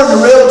warned the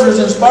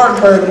realtors in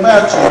Spartanburg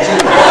about you too.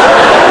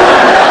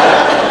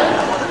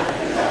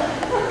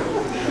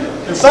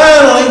 And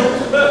finally,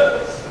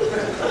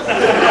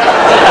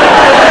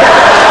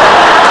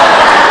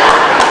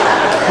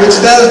 which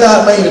does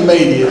not mean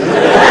immediately,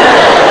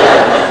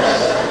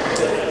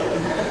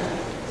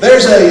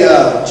 there's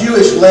a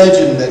Jewish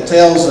legend that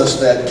tells us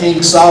that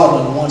King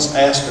Solomon once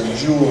asked a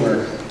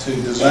jeweler to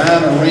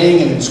design a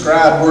ring and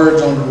inscribe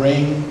words on the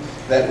ring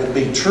that would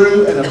be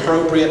true and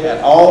appropriate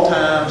at all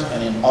times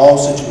and in all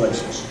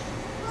situations.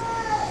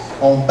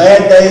 On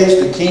bad days,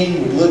 the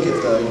king would look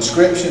at the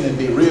inscription and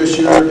be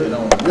reassured, and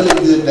on really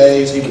good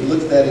days, he would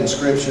look at that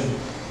inscription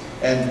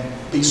and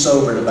be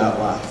sobered about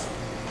life.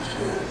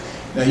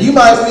 Now, you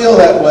might feel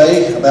that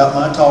way about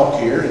my talk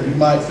here, and you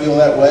might feel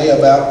that way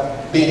about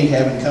Benny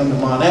having come to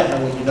Mon-Aetna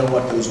when you know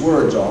what those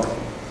words are.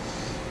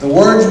 The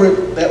words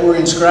that were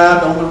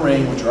inscribed on the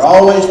ring, which are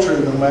always true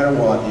no matter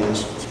what,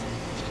 is,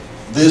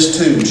 this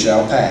too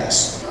shall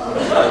pass.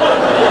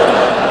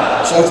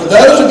 So for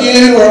those of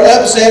you who are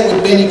upset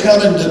with Benny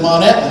coming to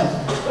Mon-Aetna,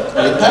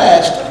 it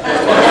passed.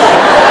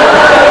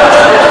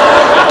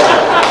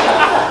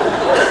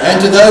 And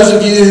to those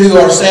of you who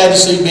are sad to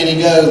see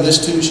Benny go,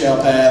 this too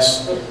shall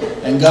pass.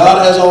 And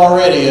God has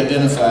already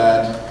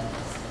identified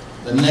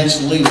the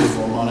next leader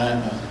for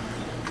Mon-Aetna.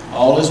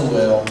 All is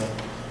well,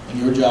 and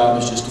your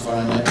job is just to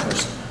find that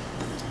person.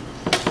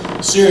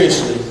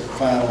 Seriously,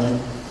 finally,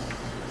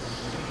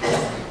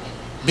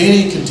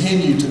 Benny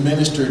continued to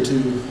minister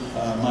to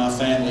my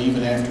family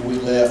even after we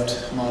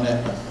left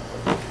Mon-Aetna.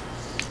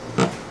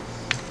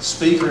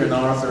 Speaker and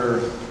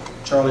author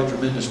Charlie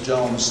Tremendous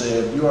Jones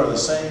said, "You are the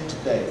same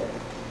today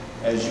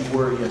as you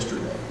were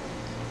yesterday,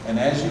 and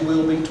as you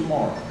will be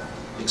tomorrow,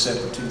 except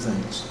for two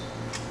things: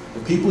 the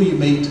people you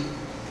meet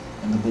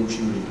and the books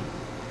you read.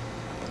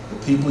 The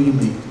people you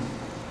meet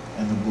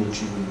and the books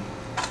you read."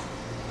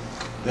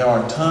 There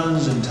are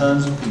tons and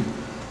tons of people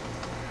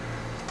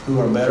who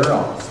are better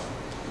off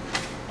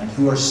and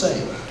who are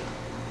saved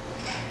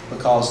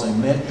because they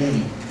met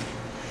Benny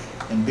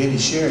and Benny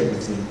shared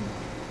with them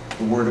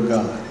the Word of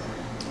God,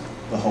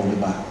 the Holy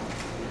Bible.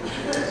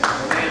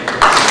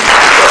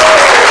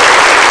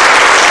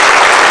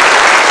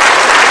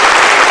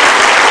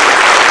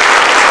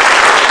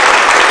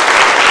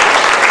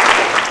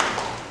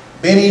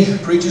 Benny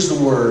preaches the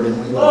Word and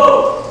we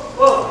love it.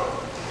 Whoa!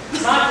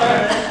 My turn.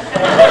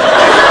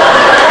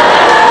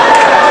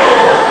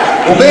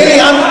 Well,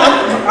 Benny,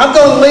 I'm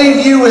going to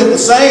leave you with the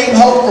same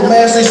hopeful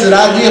message that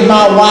I give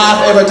my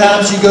wife every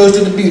time she goes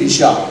to the beauty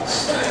shop.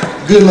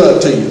 Good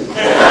luck to you.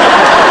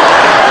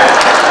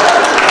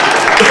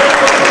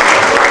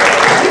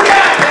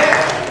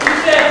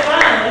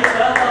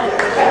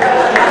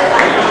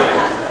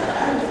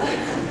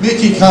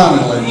 Mickey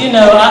Connolly. You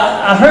know,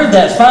 I heard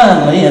that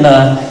finally,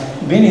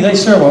 and Benny, they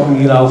sure won't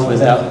get off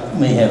without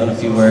me having a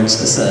few words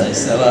to say,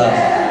 so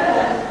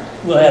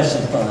we'll have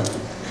some fun.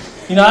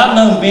 You know, I've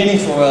known Benny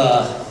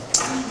for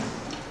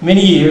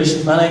many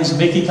years. My name's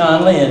Mickey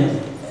Connolly,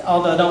 and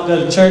although I don't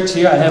go to church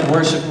here, I have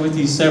worshiped with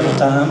you several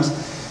times,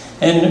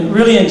 and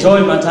really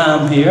enjoyed my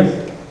time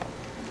here.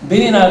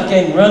 Benny and I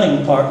became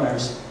running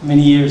partners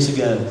many years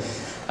ago.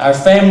 Our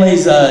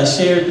families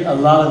shared a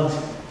lot of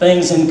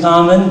things in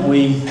common.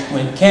 We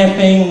went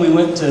camping, we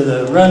went to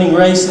the running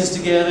races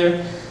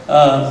together.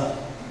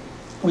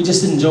 We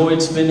just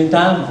enjoyed spending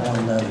time with one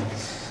another.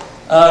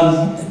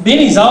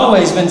 Benny's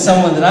always been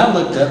someone that I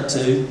looked up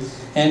to,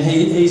 and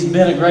he's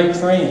been a great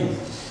friend.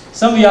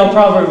 Some of y'all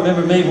probably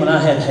remember me when I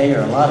had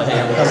hair, a lot of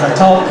hair, because I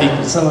taught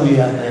people, some of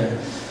you out there.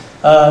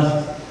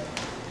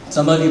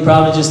 Some of you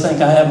probably just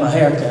think I have my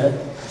hair cut.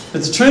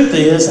 But the truth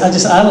is, I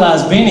just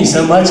idolized Benny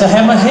so much I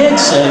had my head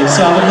shaved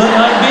so I would look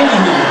like Benny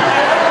here.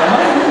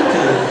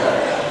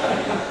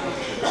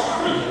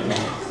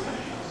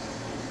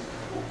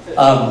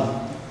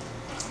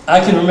 I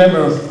can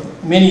remember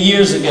many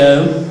years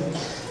ago,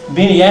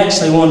 Benny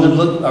actually wanted to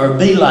look or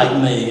be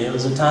like me. It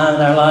was a time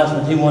in our life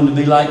when he wanted to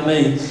be like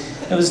me.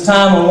 It was a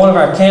time on one of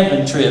our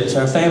camping trips.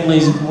 Our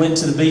families went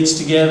to the beach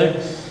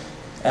together,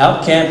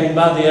 out camping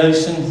by the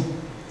ocean.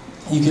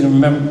 You can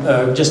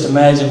remember, just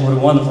imagine what a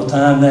wonderful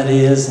time that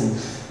is.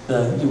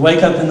 And you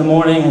wake up in the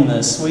morning and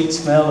the sweet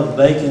smell of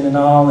bacon and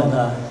all. And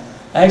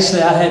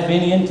actually, I had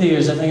Benny in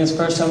tears. I think it's the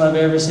first time I've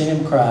ever seen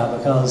him cry,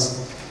 because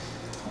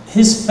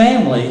his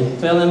family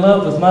fell in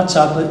love with my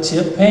chocolate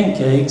chip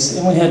pancakes,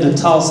 and we had to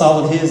toss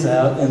all of his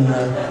out in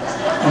the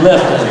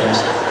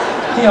leftovers.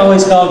 He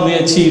always called me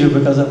a cheater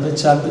because I put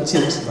chocolate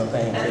chips in my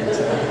pancakes.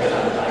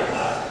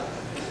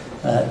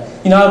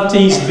 You know, I've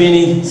teased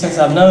Benny since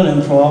I've known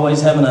him for always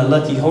having a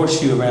lucky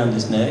horseshoe around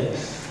his neck.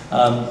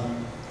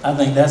 I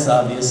think that's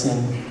obvious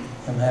in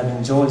him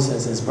having Joyce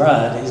as his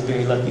bride. He's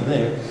very lucky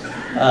there.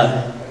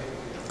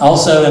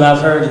 Also, and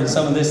I've heard in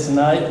some of this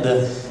tonight,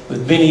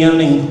 with Benny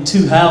owning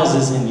 2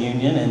 houses in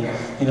Union, and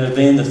you know,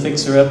 being the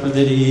fixer-upper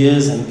that he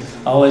is, and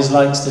always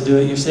likes to do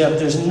it yourself,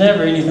 there's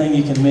never anything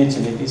you can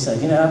mention if you say,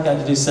 you know, I've got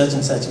to do such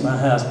and such at my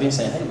house. Benny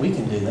saying, hey, we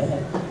can do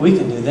that. We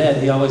can do that.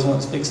 He always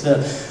wants to fix it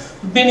up.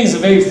 Benny's a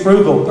very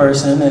frugal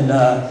person, and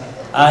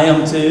I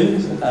am too.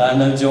 I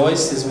know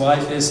Joyce, his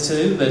wife, is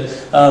too. But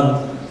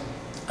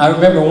I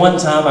remember one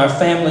time our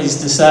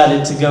families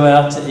decided to go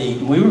out to eat,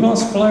 and we were going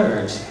to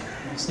splurge.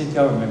 Let's see if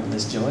y'all remember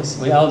this, Joyce.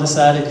 We all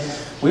decided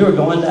we were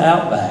going to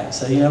Outback.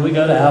 So, you know, we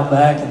go to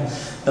Outback, and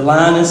the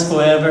line is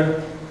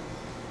forever.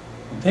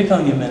 Pick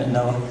on you a minute,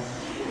 Noah.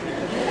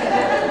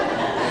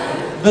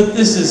 But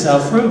this is how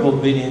frugal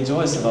Benny and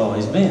Joyce have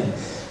always been.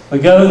 We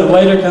go, and the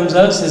waiter comes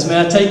up and says, may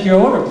I take your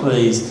order,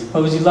 please?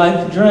 What would you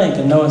like to drink?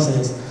 And Noah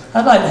says,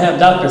 I'd like to have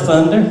Dr.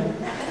 Thunder.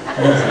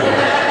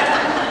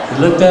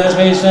 He looked at us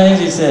very strange.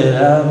 He said,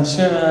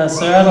 sure,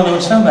 sir, I don't know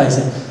what you're talking about. He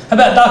said, how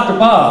about Dr.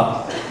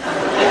 Bob?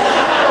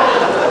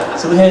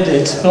 So we had to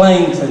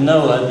explain to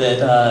Noah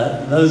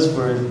that those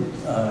were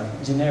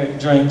generic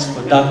drinks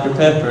for Dr.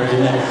 Pepper,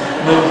 and then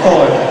move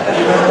forward.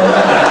 You remember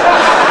that?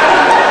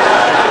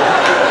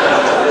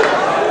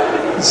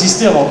 She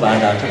still won't buy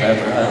Dr.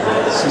 Pepper.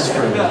 She's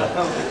free.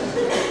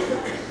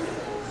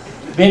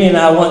 Benny and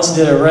I once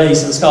did a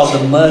race. It was called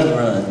the Mud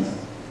Run.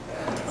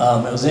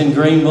 It was in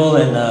Greenville,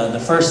 and the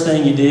first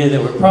thing you did,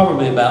 there were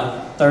probably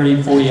about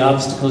 30, 40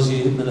 obstacles,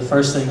 but the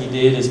first thing you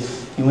did is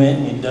you went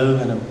and you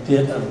dove in a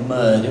pit of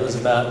mud. It was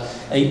about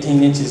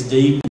 18 inches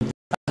deep.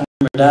 I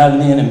remember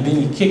diving in and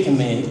Benny kicking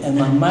me, and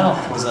my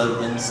mouth was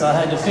open, so I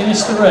had to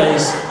finish the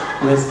race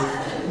with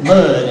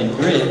mud and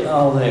grit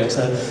all there.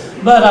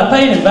 But I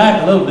paid him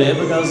back a little bit,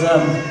 because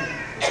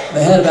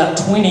they had about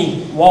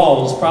 20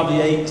 walls,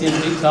 probably 8,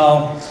 10 feet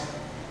tall,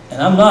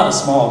 and I'm not a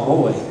small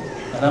boy,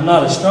 and I'm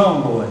not a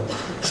strong boy.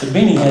 So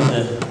Benny had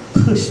to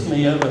push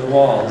me over the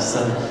walls.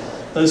 So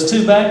those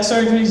 2 back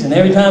surgeries, and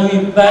every time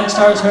your back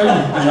starts hurting,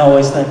 you can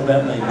always think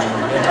about me.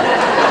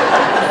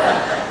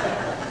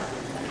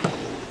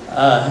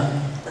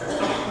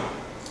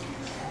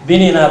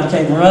 Benny and I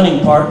became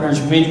running partners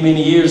many,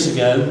 many years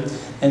ago,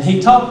 and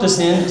he talked us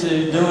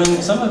into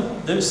doing, some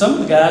of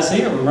the guys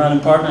here were running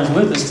partners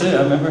with us too.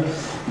 I remember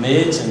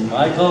Mitch and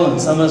Michael and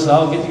some of us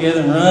all get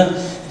together and run.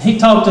 He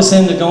talked us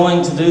into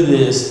going to do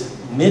this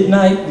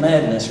Midnight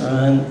Madness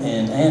run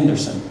in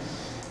Anderson.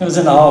 It was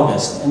in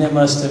August, and it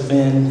must have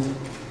been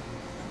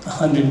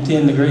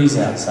 110 degrees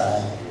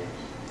outside.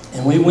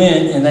 And we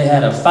went, and they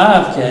had a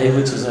 5K,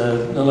 which is a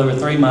little over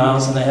 3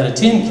 miles, and they had a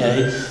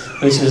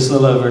 10K, which is a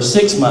little over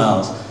 6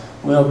 miles.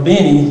 Well,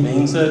 Benny,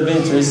 being so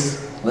adventurous,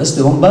 let's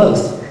do them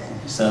both.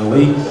 So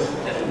we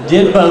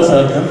did both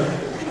of them.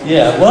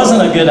 Yeah, it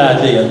wasn't a good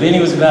idea. Benny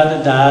was about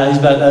to die. He was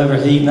about to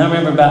overheat. And I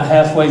remember about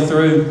halfway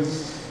through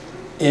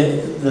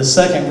the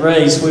second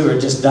race, we were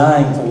just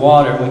dying for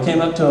water. We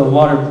came up to a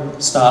water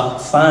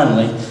stop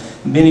finally.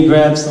 Benny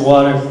grabs the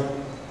water.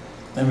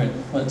 Remember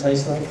what it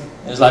tastes like?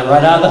 It was like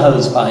right out of the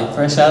hose pipe,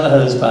 fresh out of the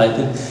hose pipe.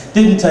 It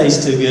didn't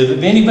taste too good, but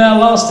Benny about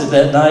lost it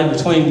that night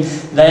between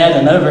that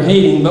and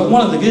overheating. But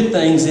one of the good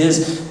things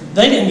is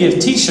they didn't give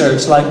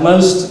t-shirts like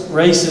most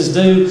races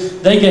do.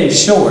 They gave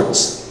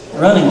shorts,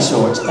 running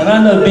shorts. And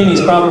I know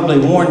Benny's probably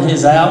worn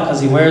his out because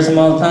he wears them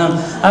all the time.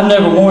 I've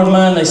never worn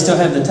mine. They still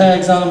have the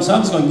tags on them, so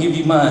I'm just going to give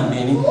you mine,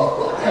 Benny.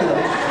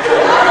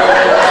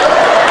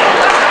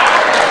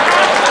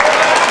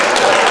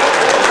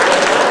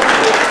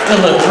 It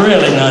looks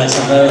really nice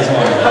in those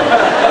ones.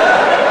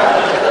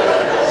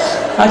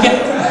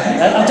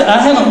 I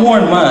haven't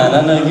worn mine.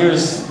 I know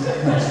yours.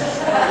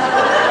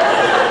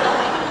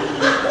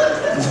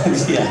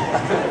 Yeah.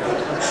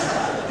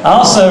 I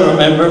also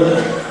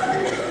remember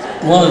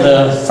one of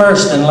the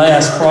first and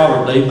last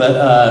probably,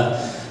 but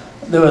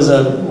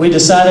we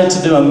decided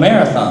to do a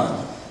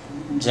marathon.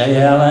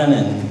 Jay Allen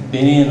and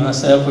Benny and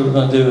myself, we were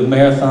going to do a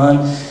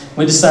marathon.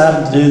 We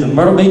decided to do the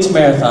Myrtle Beach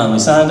Marathon. We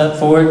signed up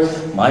for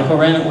it. Michael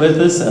ran it with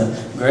us.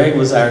 Greg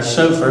was our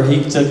chauffeur.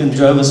 He took and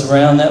drove us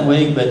around that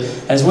week. But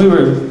as we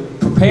were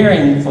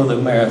preparing for the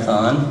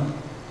marathon,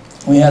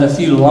 we had a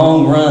few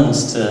long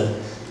runs to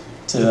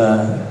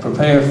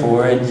prepare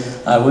for it.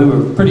 We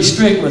were pretty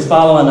strict with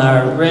following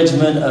our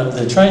regimen of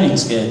the training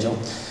schedule.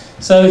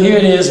 So here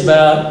it is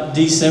about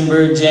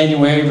December,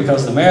 January,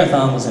 because the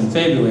marathon was in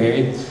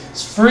February.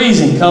 It's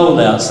freezing cold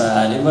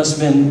outside. It must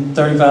have been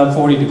 35,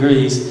 40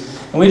 degrees.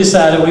 And we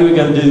decided we would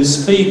go do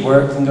speed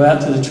work and go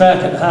out to the track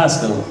at the high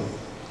school.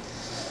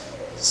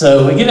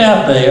 So we get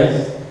out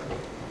there,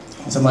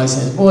 and somebody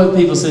says, boy,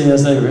 people see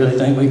us, they really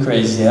think we're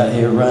crazy out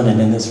here running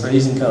in this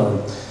freezing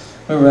cold.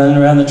 We're running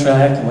around the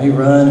track, and we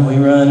run, and we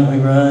run, and we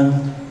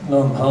run.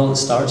 Lo and behold, it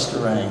starts to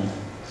rain.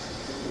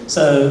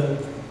 So,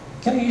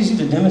 can I use you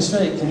to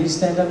demonstrate? Can you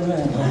stand up a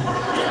minute?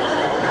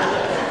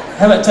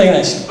 How about taking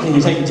that, can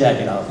you take your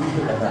jacket off? You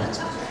put that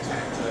on.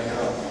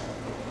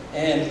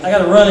 And I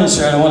got a running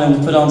shirt I want him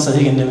to put on so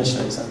he can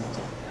demonstrate something.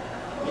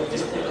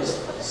 Just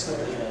slip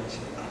it in.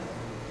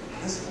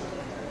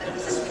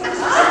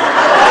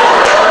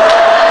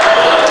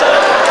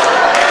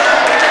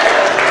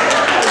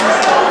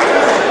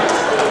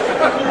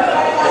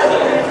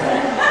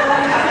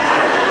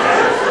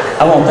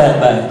 I want that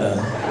back though.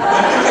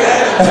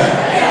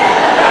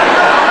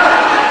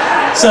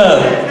 So,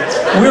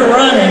 we're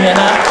running and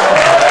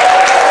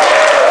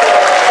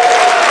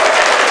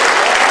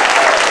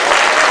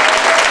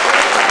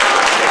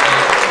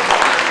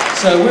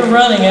So we're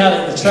running out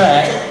at the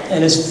track,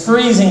 and it's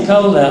freezing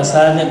cold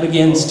outside, and it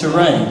begins to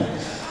rain.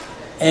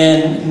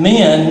 And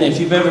men, if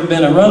you've ever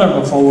been a runner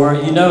before,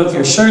 you know if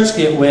your shirts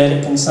get wet,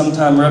 it can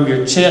sometimes rub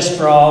your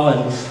chest raw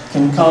and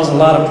can cause a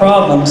lot of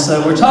problems.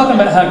 So we're talking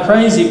about how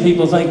crazy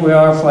people think we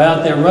are if we're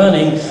out there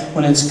running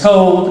when it's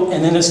cold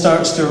and then it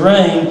starts to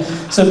rain.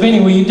 So Benny,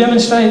 will you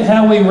demonstrate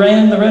how we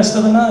ran the rest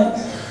of the night?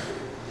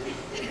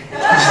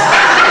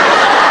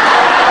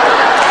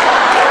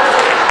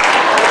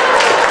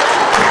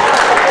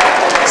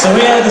 So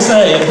we had to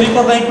say, if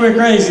people think we're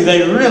crazy,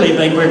 they really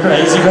think we're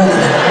crazy when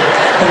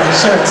the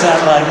shirts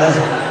out like that.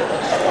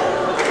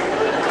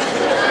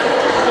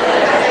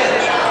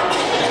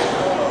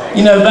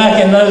 You know,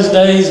 back in those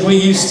days, we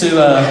used to,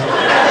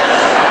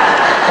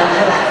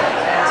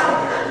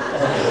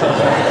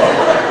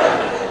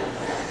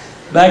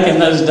 back in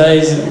those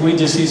days, we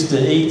just used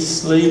to eat,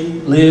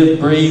 sleep, live,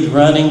 breathe,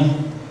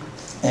 running.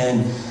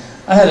 And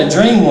I had a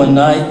dream one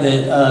night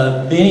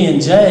that Benny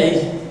and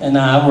Jay and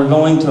I were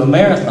going to a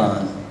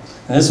marathon.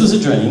 And this was a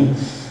dream,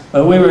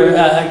 but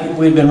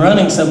we'd been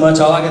running so much,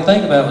 all I could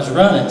think about was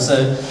running.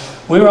 So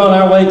we were on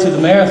our way to the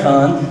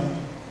marathon,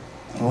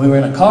 and we were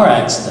in a car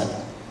accident.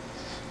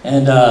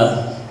 And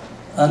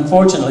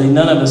unfortunately,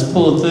 none of us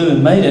pulled through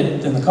and made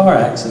it in the car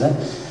accident.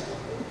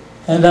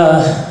 And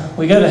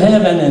we go to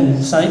heaven,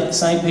 and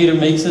St. Peter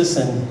meets us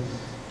and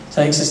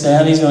takes us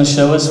down. He's going to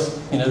show us,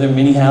 you know, there are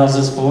many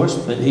houses for us,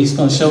 but he's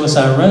going to show us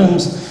our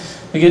rooms.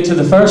 We get to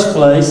the first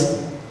place.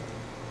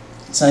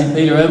 St.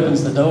 Peter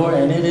opens the door,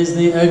 and it is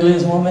the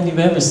ugliest woman you've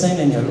ever seen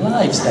in your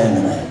life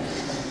standing there.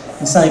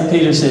 And St.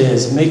 Peter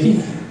says,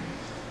 Mickey,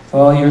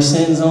 for all your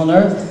sins on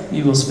earth,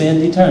 you will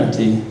spend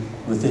eternity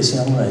with this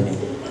young lady.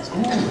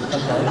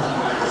 Okay.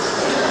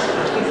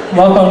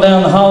 Walk on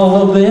down the hall a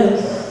little bit.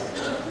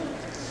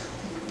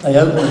 They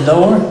open the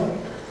door.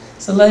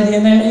 There's a lady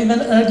in there even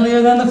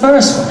uglier than the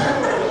first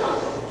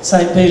one.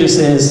 St. Peter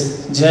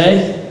says,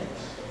 Jay,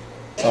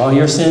 for all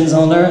your sins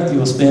on earth, you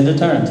will spend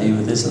eternity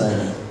with this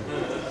lady.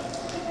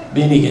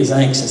 Benny gets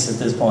anxious at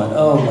this point.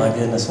 Oh my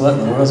goodness, what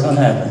in the world's going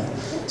to happen?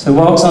 So he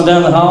walks on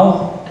down the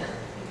hall,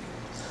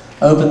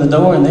 open the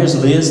door, and there's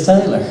Liz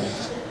Taylor.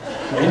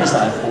 Benny's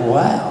like,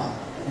 wow.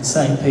 And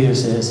St. Peter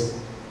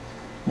says,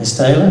 Miss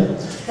Taylor,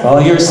 for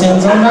all your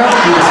sins on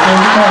earth, you will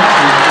spend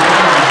eternity.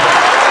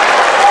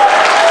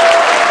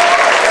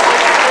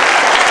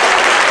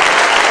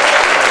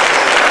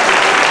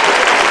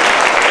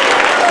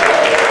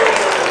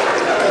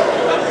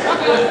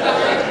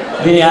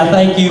 Benny, I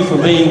thank you for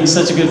being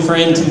such a good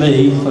friend to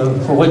me,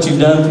 for what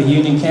you've done for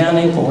Union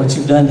County, for what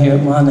you've done here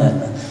at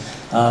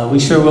Mon-Aetna. We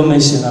sure will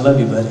miss you, and I love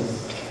you, buddy.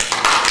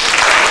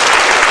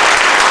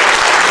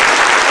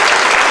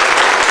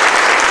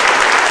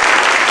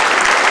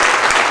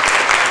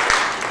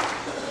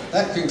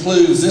 That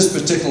concludes this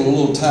particular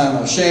little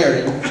time of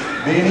sharing.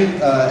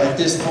 Benny, at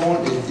this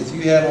point, if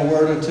you have a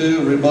word or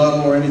two, a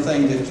rebuttal, or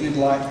anything that you'd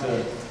like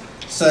to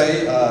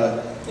say,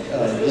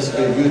 this would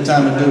be a good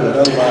time to do it.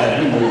 Otherwise,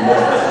 we move on.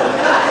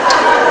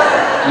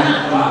 I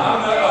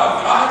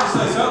have to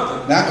say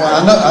something. Now,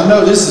 I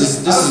know this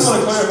is I just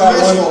want to clarify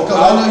one.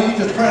 I know you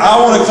just printed. I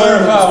want to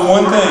clarify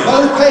one thing.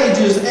 Both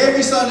pages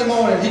every Sunday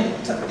morning. He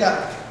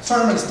got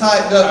sermons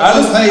typed up. I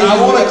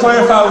want to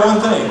clarify one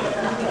thing.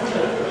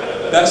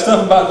 That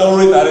stuff about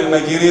Dorita, I didn't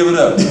make any of it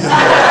up. Then.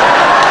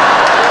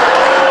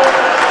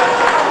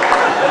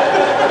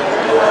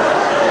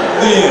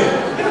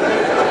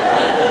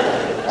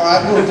 All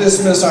right, we'll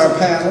dismiss our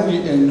panel,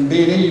 and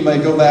Benny, you may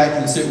go back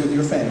and sit with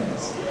your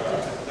families.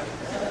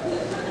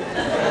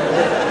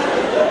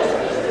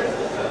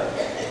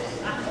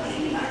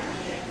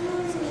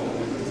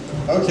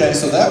 Okay,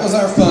 so that was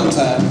our fun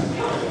time.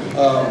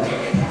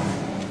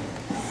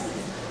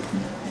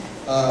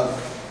 I'd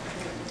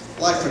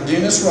like for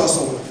Dennis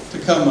Russell to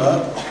come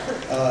up,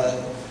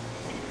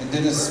 and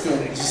Dennis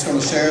is just going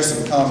to share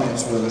some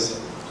comments with us.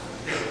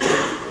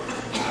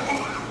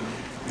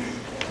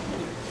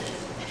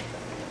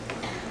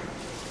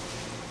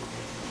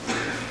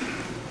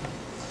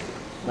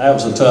 That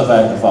was a tough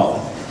act to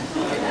follow.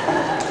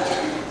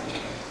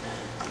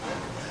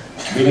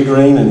 Benny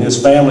Green and his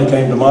family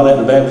came to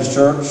Mon-Aetna Baptist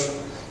Church.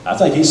 I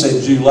think he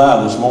said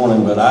July this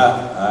morning, but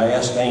I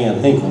asked Ann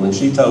Hinkle, and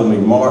she told me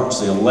March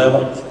the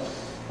 11th,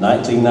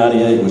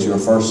 1998 was your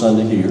first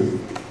Sunday here.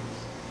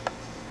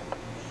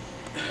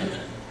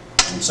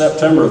 In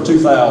September of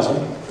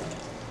 2000,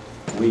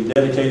 we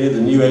dedicated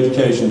the new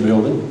education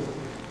building.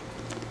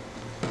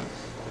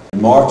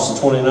 In March the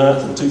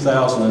 29th of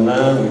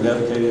 2009, we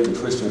dedicated the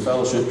Christian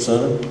Fellowship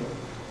Center.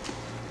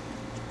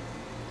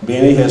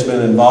 Benny has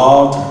been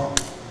involved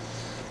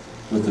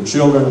with the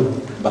children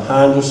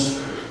behind us,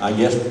 I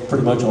guess,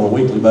 pretty much on a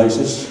weekly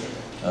basis.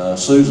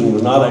 Susan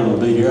was not able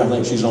to be here. I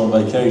think she's on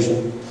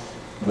vacation.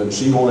 But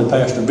she wanted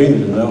Pastor Benny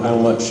to know how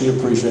much she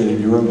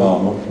appreciated your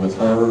involvement with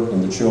her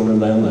and the children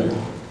down there.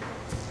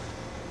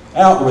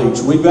 Outreach.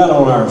 We've got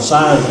on our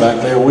signs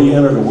back there, we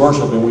enter to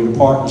worship and we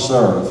depart to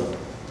serve.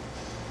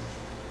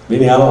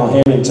 Benny, I don't know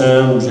how many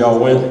times y'all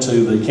went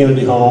to the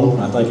Kennedy home.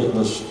 I think it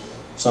was,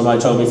 somebody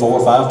told me 4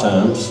 or 5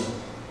 times.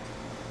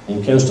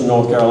 In Kinston,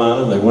 North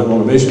Carolina. They went on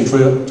a mission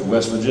trip to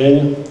West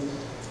Virginia.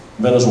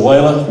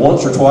 Venezuela,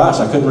 once or twice,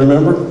 I couldn't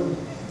remember.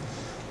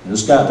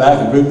 Just got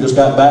back, a group just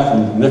got back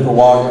from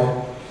Nicaragua.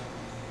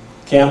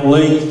 Camp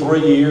Lee,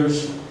 3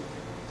 years.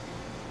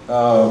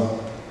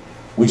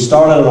 We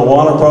started an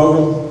Awana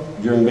program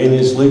during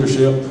Benny's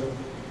leadership.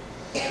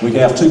 We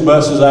have 2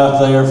 buses out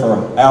there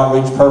for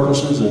outreach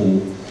purposes,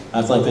 and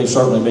I think they've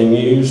certainly been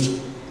used.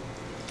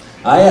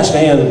 I asked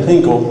Ann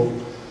Hinkle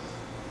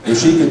if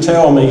she could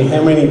tell me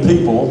how many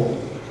people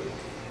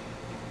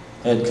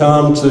had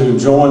come to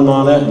join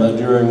Mon-Aetna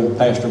during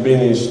Pastor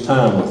Benny's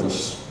time with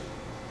us.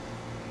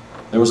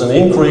 There was an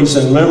increase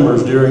in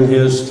members during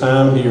his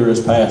time here as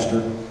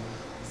pastor,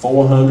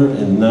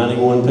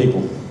 491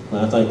 people. And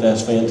I think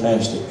that's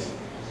fantastic.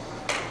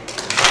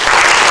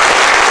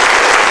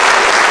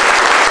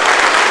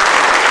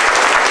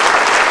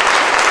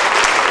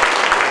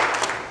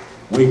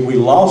 We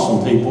lost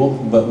some people,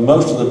 but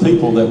most of the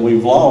people that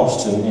we've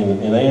lost, and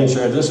Ann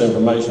shared this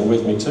information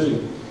with me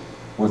too,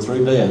 were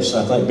through deaths.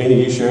 I think,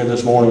 Benny, you shared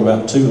this morning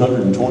about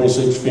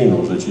 226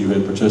 funerals that you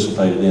had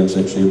participated in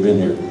since you've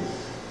been here.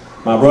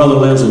 My brother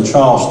lives in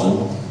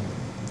Charleston.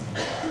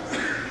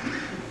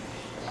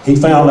 He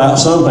found out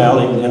somehow,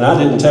 and I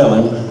didn't tell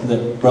him,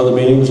 that Brother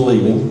Benny was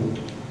leaving.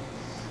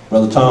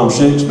 Brother Tom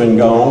Schick's been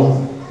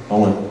gone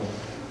on a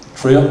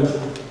trip,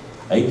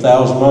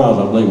 8,000 miles,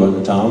 I believe, at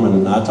the time,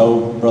 and I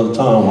told Brother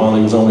Tom while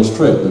he was on his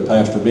trip that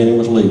Pastor Benny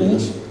was leaving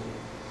us.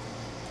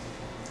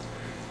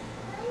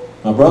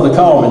 My brother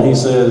called me and he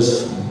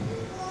says,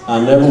 I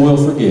never will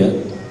forget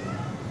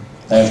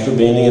Pastor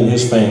Benny and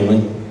his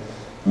family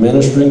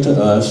ministering to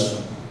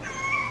us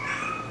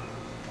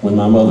when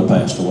my mother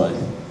passed away.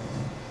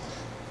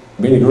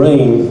 Benny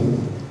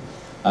Green,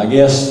 I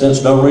guess since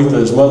Dorita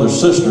is Mother's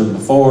sister,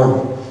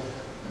 before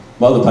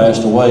Mother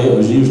passed away, it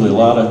was usually a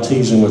lot of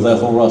teasing with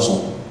Ethel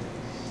Russell.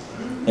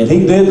 And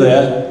he did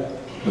that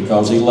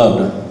because he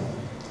loved her.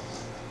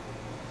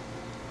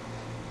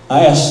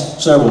 I asked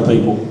several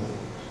people,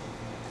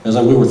 as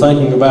we were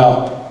thinking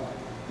about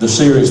the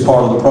serious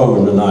part of the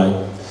program tonight,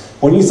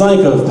 when you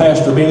think of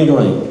Pastor Benny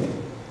Green,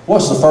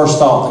 what's the first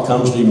thought that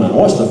comes to your mind?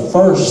 What's the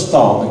first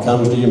thought that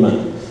comes to your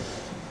mind?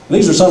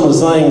 These are some of the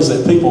things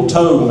that people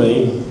told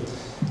me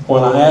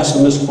when I asked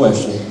them this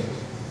question.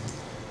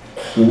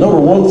 The number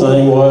one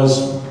thing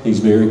was, he's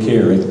very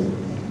caring.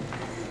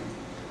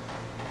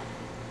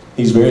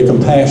 He's very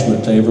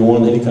compassionate to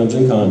everyone that he comes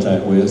in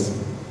contact with.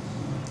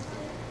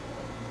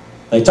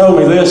 They told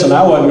me this, and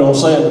I wasn't going to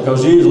say it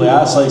because usually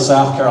I say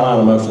South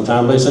Carolina most of the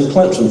time. They said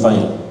Clemson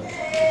fan.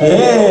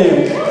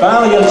 Hey,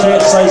 finally get a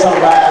chance to say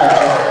something about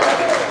Clemson.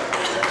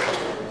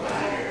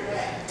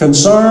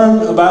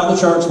 Concerned about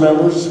the church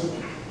members,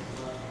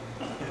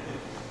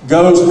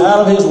 goes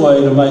out of his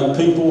way to make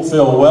people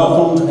feel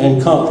welcomed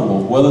and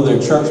comfortable, whether they're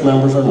church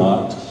members or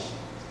not.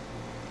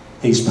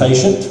 He's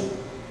patient.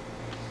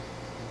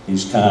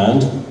 He's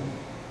kind.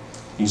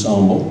 He's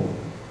humble.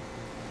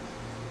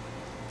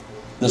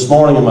 This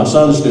morning in my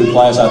Sunday school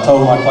class, I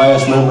told my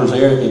class members,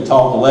 Eric had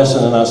taught the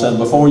lesson, and I said,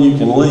 before you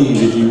can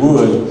leave, if you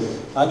would,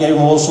 I gave them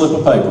a little slip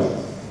of paper.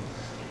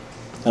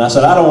 And I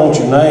said, I don't want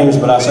your names,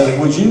 but I said,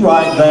 would you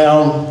write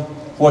down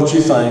what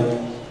you think,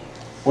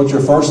 what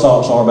your first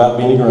thoughts are about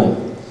Benny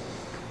Green?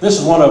 This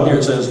is one up here.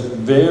 It says,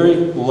 very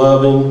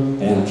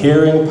loving and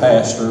caring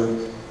pastor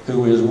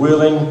who is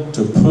willing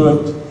to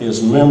put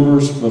his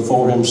members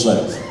before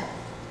himself.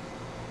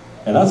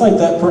 And I think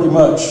that pretty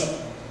much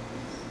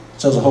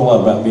says a whole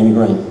lot about Benny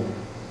Green.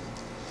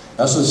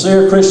 A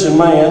sincere Christian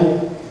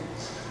man.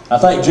 I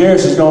think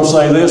Jairus is going to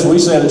say this. We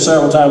said it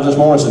several times this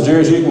morning, so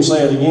Jairus, you can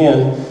say it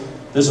again.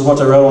 This is what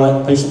they wrote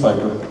on that piece of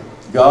paper.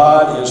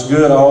 God is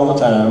good all the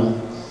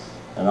time,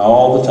 and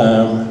all the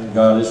time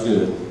God is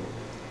good.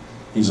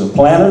 He's a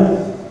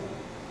planner.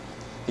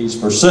 He's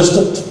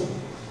persistent.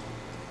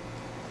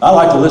 I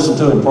like to listen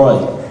to him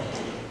pray.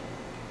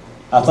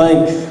 I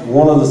think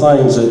one of the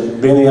things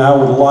that Benny and I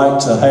would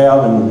like to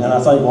have, and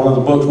I think one of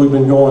the books we've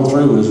been going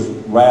through is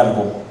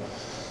Radical.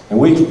 And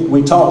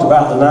we talked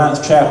about the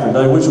 9th chapter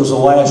today, which was the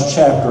last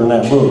chapter in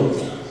that book.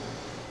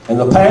 And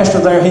the pastor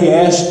there, he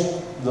asked,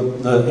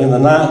 in the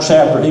 9th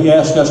chapter, he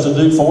asked us to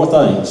do 4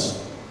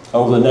 things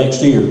over the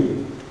next year.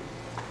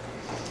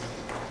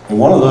 And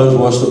one of those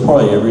was to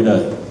pray every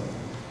day.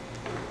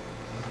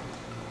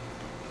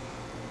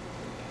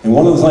 And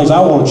one of the things I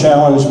want to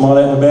challenge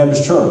Mon-Aetna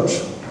Baptist Church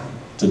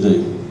to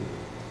do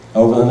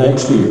over the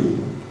next year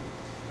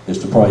is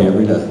to pray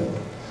every day.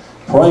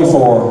 Pray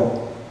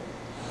for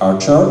our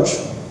church.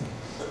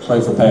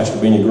 Pray for Pastor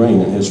Benny Green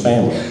and his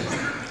family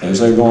as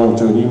they're going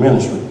to a new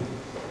ministry.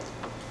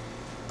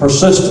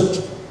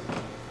 Persistent,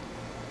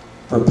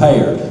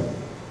 prepared,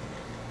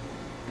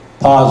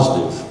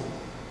 positive,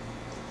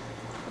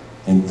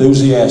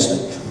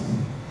 enthusiastic.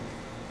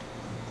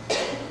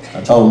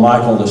 I told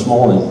Michael this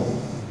morning,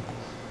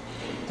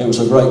 it was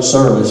a great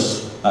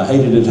service. I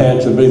hated it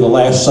had to be the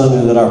last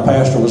Sunday that our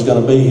pastor was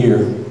going to be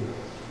here.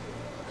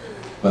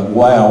 But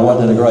wow,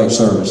 wasn't it a great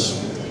service?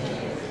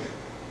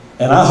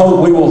 And I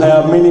hope we will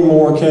have many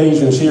more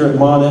occasions here at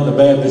Mon-Aetna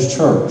Baptist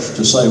Church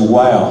to say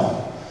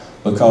wow,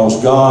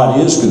 because God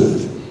is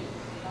good.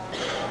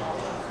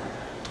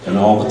 And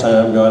all the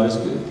time God is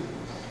good.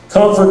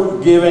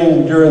 Comfort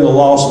giving during the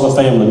loss of a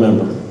family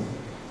member.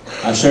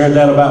 I shared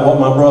that about what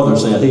my brother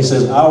said. He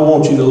says, I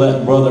want you to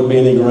let Brother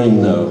Benny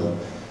Green know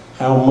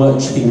how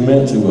much he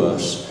meant to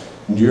us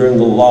during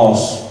the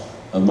loss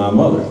of my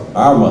mother,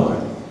 our mother.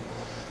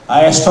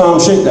 I asked Tom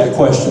Schick that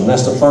question.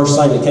 That's the first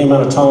thing that came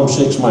out of Tom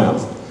Schick's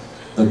mouth.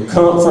 The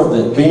comfort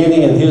that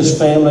Benny and his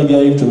family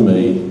gave to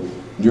me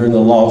during the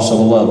loss of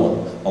a loved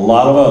one. A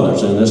lot of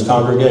others in this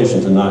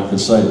congregation tonight could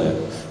say that.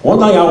 One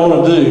thing I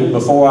want to do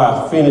before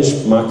I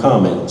finish my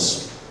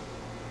comments,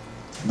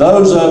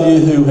 those of you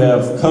who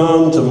have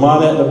come to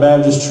Mon-Aetna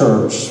Baptist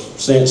Church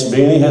since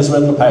Benny has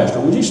been the pastor,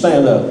 would you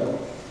stand up?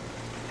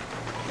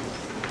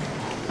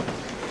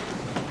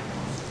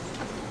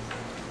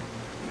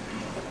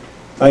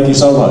 Thank you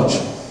so much.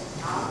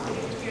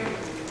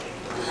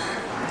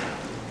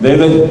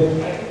 David?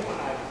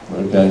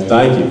 Okay,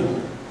 thank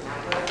you.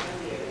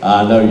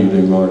 I know you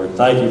do, Margaret.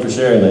 Thank you for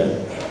sharing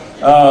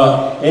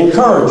that.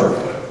 Encourager.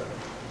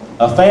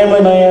 A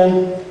family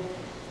man.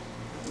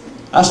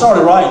 I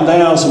started writing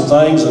down some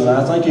things, and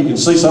I think you can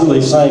see some of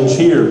these things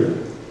here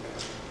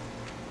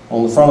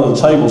on the front of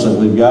the tables that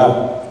we've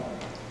got.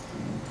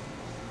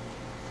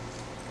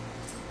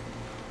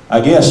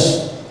 I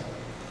guess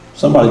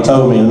somebody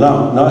told me,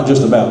 not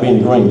just about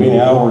Benny Green. Benny,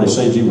 I already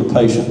said you were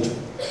patient.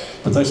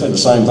 But they said the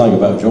same thing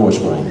about Joyce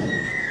Green.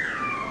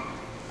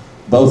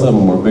 Both of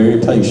them were very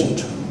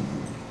patient.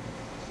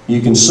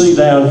 You can see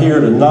down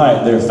here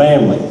tonight their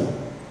family.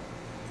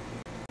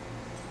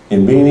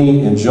 And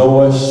Benny and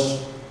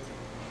Joyce,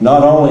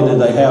 not only did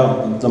they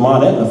have the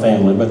Mon-Aetna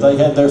family, but they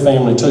had their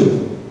family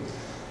too.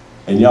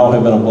 And y'all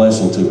have been a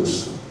blessing to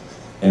us.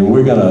 And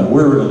we're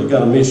really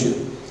gonna miss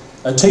you.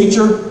 A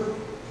teacher,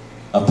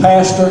 a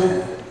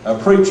pastor, a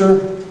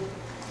preacher.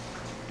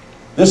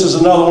 This is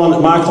another one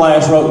that my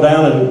class wrote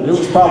down, and it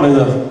was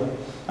probably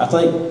I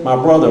think my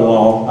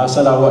brother-in-law, I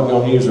said I wasn't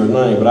going to use her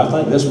name, but I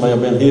think this may have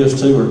been his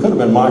too, or it could have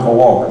been Michael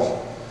Walker's.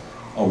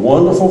 A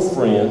wonderful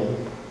friend.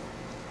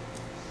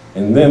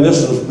 And then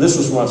this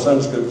was my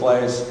Sunday school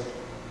class.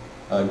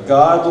 A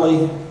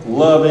godly,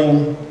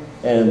 loving,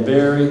 and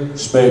very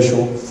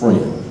special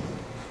friend.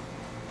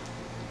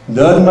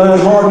 Doesn't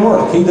mind hard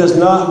work. He does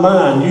not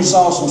mind. You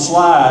saw some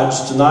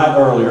slides tonight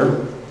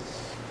earlier.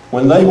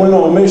 When they went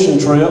on mission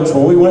trips,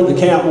 when we went to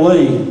Camp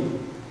Lee,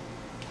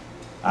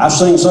 I've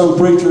seen some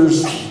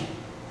preachers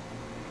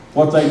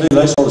what they do,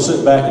 they sort of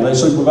sit back and they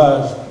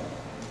supervise.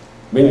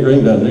 Benny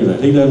Green doesn't do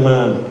that. He doesn't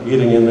mind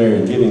getting in there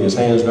and getting his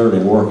hands dirty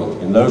and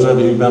working. And those of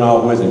you who've been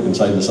off with him can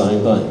say the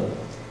same thing.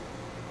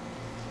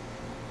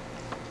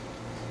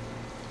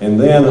 And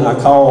then I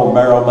called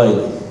Beryl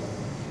Bailey.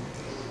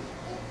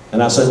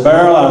 And I said,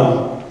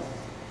 Beryl,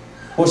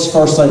 what's the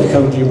first thing that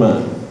comes to your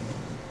mind?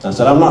 I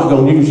said, I'm not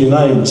going to use your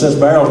name, but since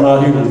Beryl's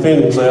not here to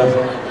defend himself,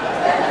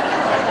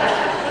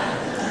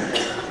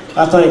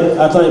 I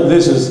think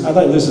this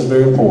is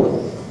very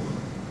important.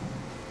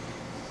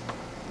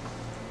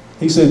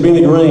 He said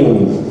Benny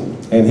Green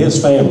and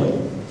his family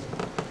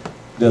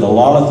did a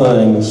lot of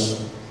things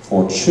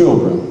for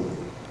children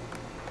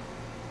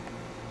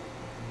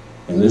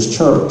in this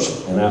church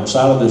and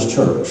outside of this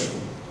church,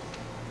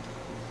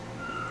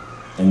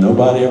 and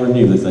nobody ever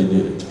knew that they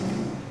did it,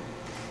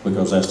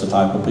 because that's the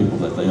type of people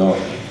that they are.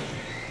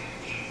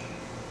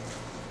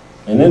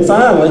 And then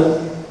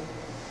finally,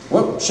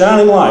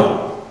 shining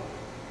light.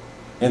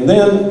 And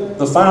then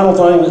the final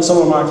thing that some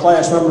of my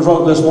class members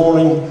wrote this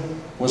morning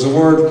was the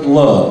word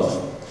love.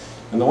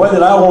 And the way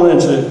that I wanted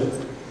to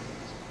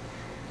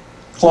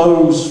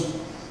close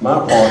my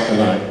part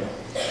tonight,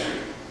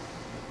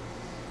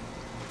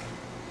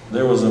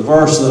 there was a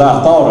verse that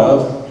I thought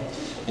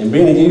of, and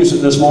Benny used it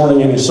this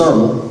morning in his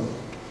sermon.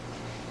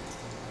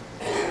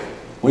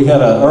 We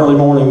had an early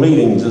morning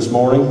meeting this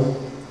morning,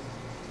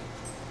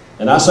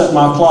 and I set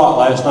my clock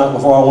last night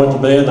before I went to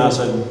bed, and I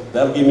said,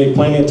 that'll give me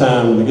plenty of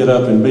time to get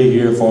up and be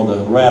here for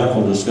the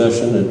radical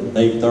discussion at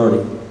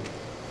 8:30.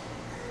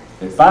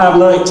 At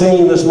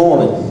 5:19 this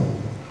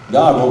morning,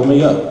 God woke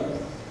me up.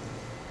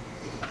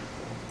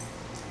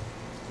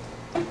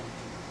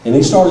 And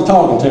he started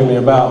talking to me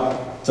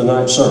about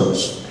tonight's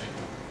service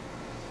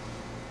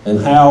and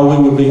how we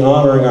would be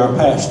honoring our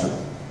pastor.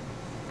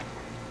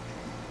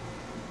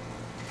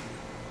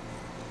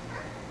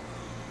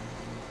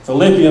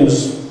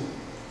 Philippians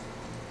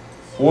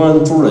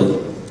 1:3.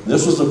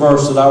 This was the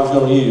verse that I was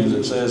going to use.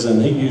 It says,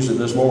 and he used it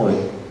this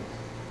morning,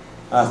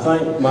 I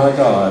thank my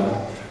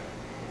God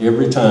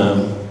every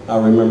time I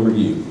remember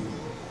you.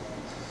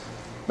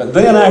 But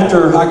then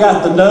after I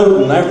got the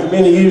note, and after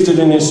Benny used it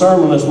in his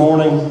sermon this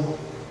morning,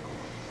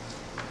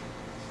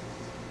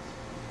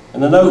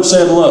 and the note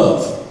said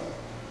love.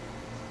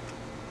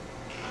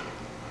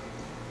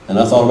 And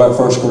I thought about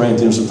 1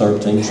 Corinthians, the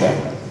 13th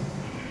chapter.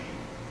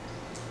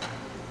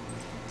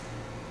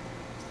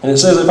 And it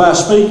says, if I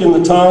speak in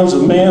the tongues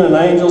of men and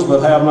angels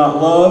but have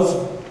not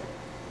love,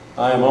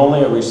 I am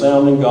only a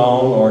resounding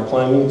gong or a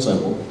clanging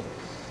cymbal.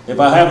 If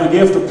I have the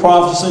gift of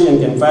prophecy and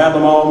can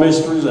fathom all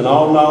mysteries and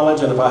all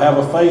knowledge, and if I have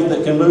a faith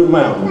that can move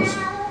mountains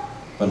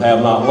but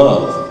have not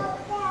love,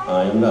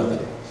 I am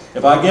nothing.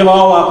 If I give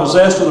all I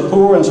possess to the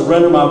poor and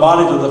surrender my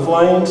body to the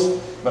flames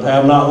but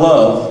have not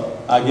love,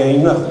 I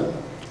gain nothing.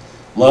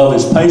 Love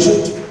is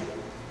patient.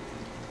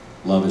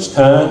 Love is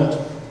kind.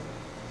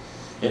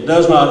 It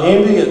does not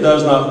envy, it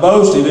does not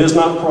boast, it is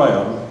not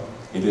proud,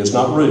 it is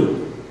not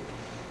rude.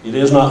 It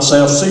is not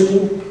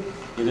self-seeking,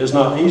 it is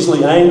not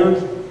easily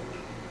angered,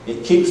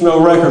 it keeps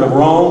no record of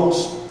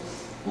wrongs.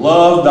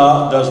 Love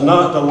does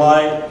not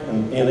delight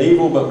in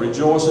evil, but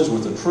rejoices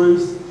with the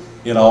truth.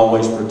 It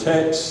always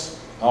protects,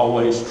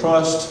 always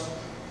trusts,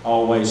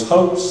 always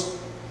hopes,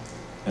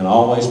 and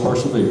always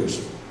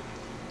perseveres.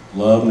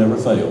 Love never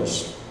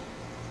fails.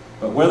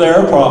 But where there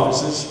are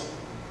prophecies,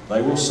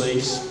 they will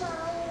cease.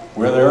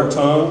 Where there are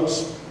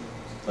tongues,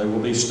 they will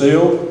be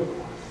stilled.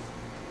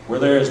 Where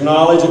there is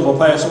knowledge, it will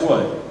pass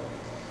away.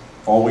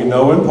 For we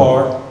know in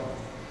part,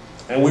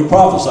 and we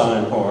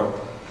prophesy in part.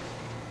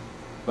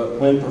 But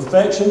when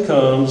perfection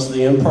comes,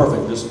 the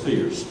imperfect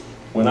disappears.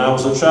 When I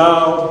was a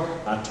child,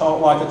 I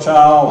taught like a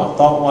child, I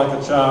thought like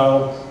a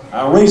child,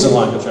 I reasoned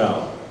like a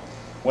child.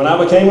 When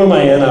I became a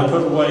man, I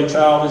put my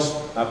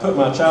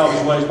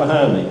childish ways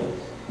behind me.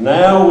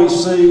 Now we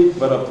see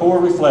but a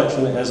poor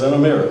reflection as in a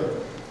mirror.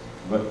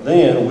 But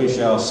then we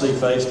shall see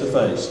face to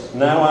face.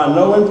 Now I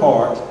know in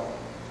part,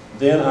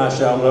 then I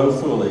shall know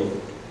fully,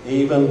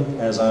 even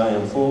as I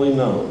am fully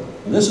known.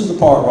 And this is the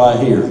part right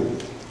here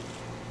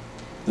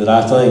that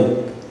I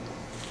think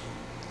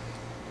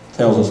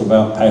tells us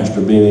about Pastor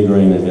Benny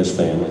Green and his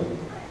family.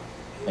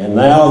 And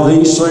now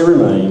these three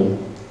remain,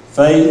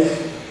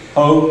 faith,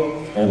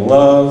 hope, and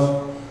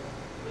love,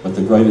 but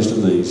the greatest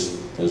of these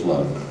is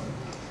love.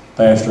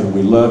 Pastor,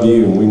 we love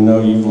you and we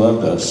know you've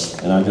loved us,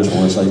 and I just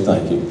want to say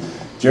thank you.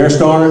 Jerry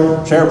Garner,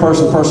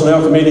 Chairperson,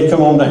 Personnel Committee,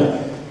 come on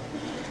down.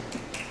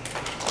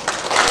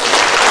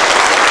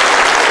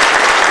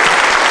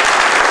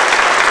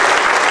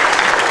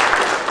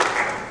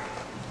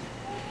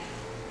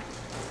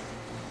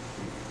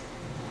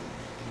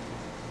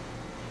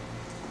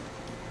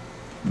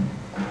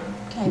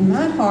 Okay,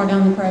 my part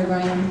on the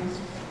program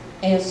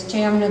as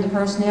Chairman of the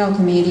Personnel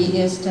Committee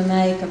is to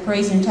make a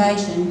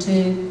presentation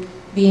to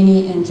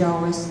Benny and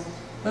Joyce.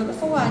 But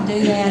before I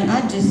do that,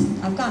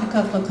 I've got a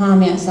couple of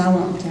comments I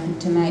want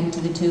to make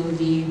to the two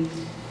of you,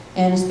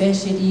 and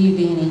especially to you,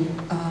 Benny.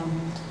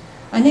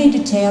 I need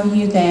to tell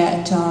you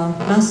that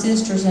my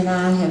sisters and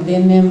I have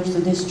been members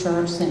of this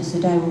church since the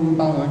day we were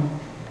born.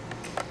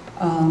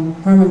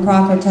 Herman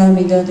Crocker told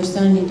me the other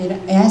Sunday,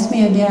 asked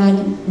me did I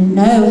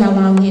know how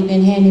long he'd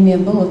been handing me a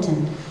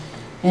bulletin.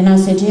 And I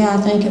said, yeah,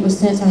 I think it was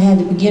since I had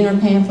the beginner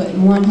pamphlet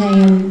in one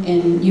hand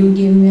and you were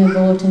giving me a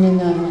bulletin in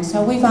the other one.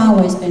 So we've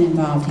always been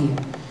involved here.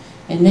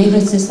 And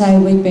needless to say,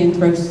 we've been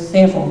through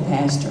several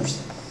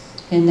pastors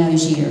in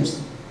those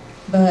years.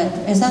 But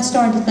as I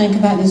started to think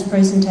about this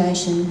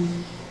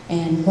presentation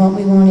and what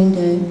we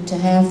wanted to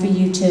have for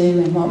you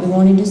two and what we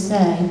wanted to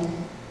say,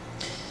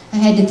 I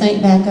had to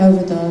think back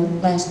over the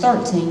last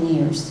 13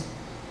 years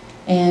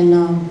and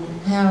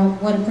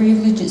what a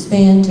privilege it's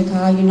been to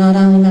call you not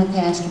only my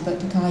pastor, but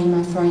to call you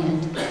my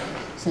friend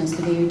since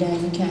the very day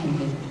you came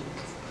here.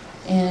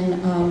 And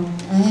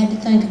I had to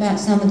think about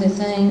some of the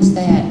things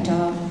that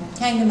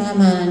came to my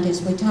mind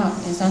as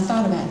I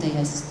thought about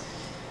this.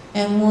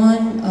 And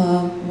one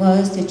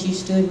was that you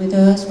stood with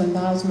us when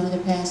Bob's mother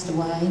passed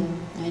away,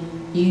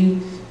 and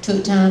you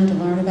took time to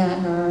learn about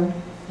her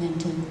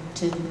and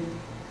to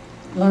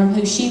learn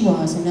who she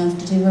was enough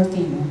to do her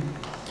funeral.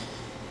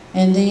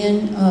 And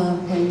then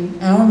when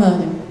our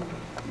mother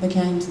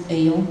became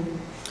ill,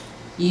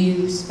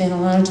 you spent a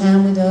lot of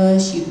time with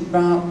us. You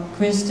brought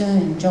Krista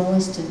and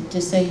Joyce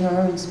to see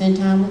her and spend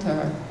time with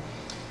her.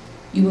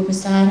 You were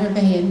beside her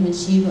bed when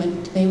she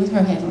went to be with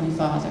her Heavenly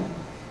Father.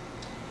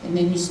 And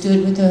then you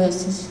stood with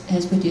us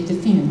as we did the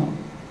funeral.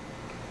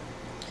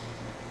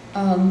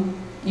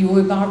 You were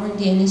with Barbara and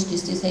Dennis,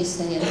 just as they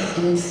said,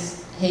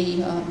 as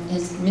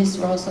Miss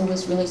Russell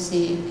was really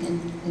sick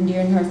and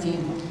during her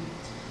funeral.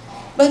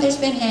 But there's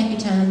been happy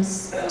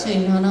times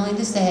too, not only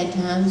the sad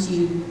times.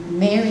 You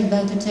married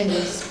both the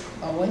Tillis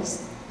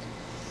boys.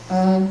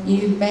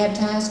 You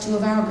baptized 2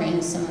 of our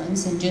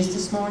grandsons, and just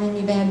this morning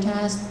you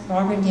baptized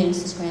Barbara and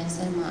Dennis's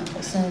grandson,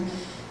 Michael. So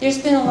there's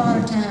been a lot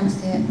of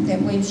times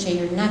that we've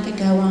shared, and I could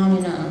go on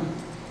and on.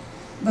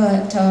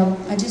 But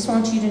I just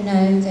want you to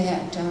know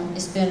that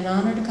it's been an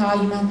honor to call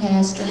you my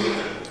pastor,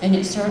 and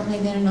it's certainly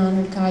been an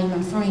honor to call you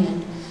my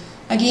friend.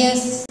 I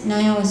guess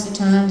now is the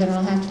time that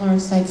I'll have to learn to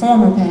say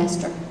former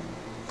pastor,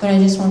 but I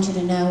just want you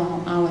to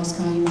know I'll always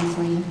call you my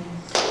friend.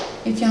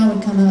 If y'all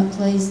would come up,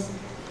 please.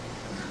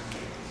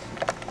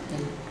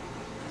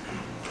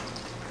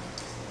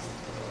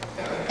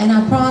 And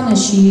I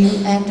promise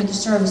you, after the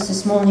service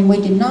this morning,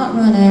 we did not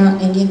run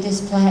out and get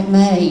this plaque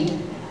made.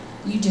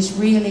 You just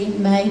really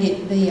made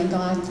it be a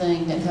God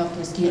thing that helped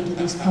us get to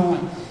this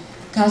point.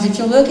 Because if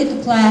you look at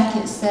the plaque,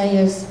 it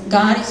says,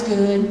 God is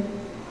good.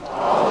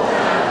 All the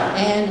time.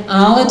 And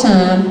all the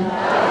time.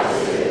 God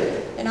is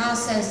good. And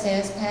also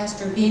says,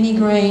 Pastor Benny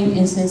Green,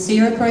 in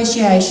sincere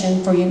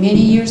appreciation for your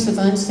many years of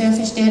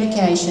unselfish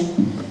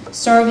dedication,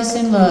 service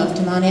and love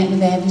to Mon-Aetna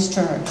Baptist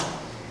Church,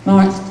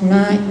 March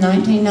 9,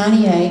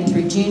 1998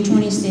 through June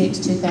 26,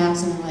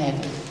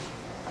 2011.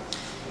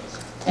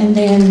 And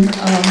then,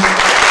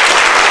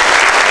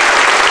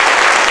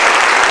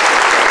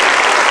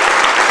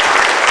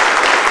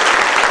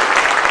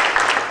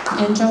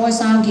 and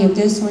Joyce, I'll give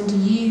this one to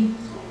you.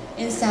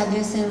 Inside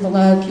this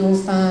envelope, you'll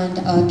find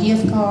a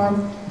gift card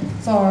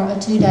for a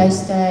 2-day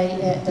stay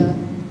at the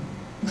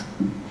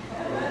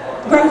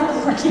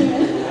Grove Park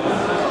Inn.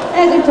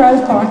 At the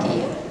Grove Park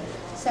Inn.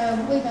 So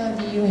we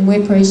love you and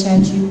we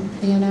appreciate you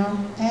being our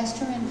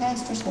pastor and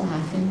pastor's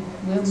wife, and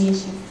we'll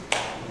miss you.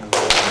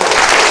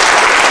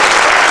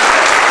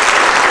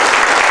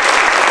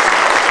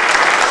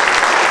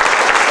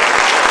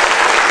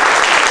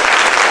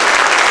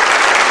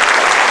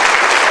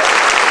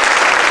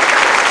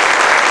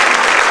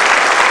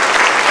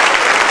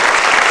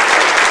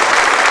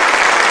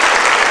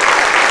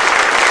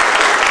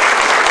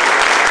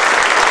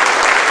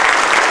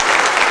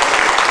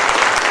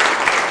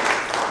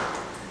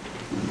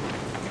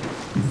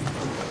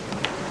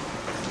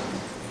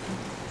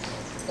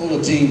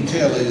 Gene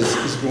Kelly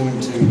is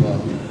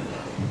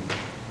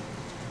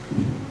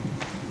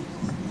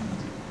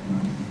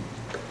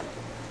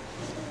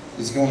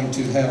going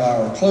to have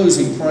our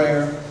closing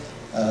prayer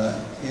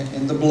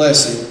in the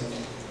blessing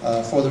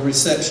for the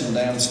reception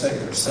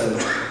downstairs.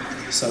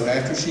 So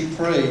after she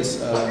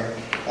prays,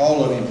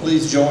 all of you,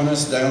 please join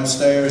us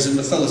downstairs in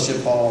the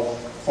fellowship hall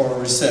for a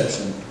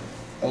reception.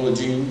 Ola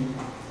Jean.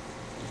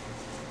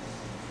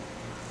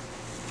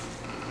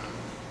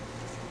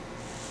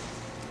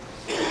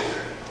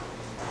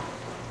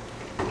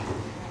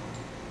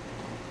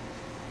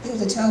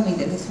 Told me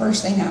that the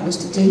first thing I was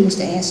to do was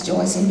to ask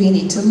Joyce and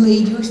Benny to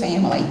lead your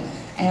family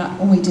out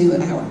when we do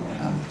our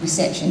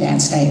reception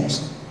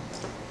downstairs.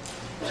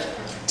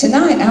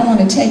 Tonight I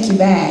want to take you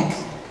back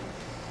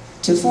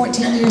to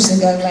 14 years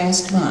ago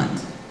last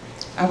month.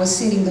 I was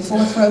sitting the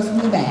 4th row from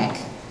the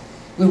back.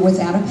 We were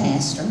without a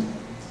pastor,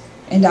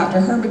 and Dr.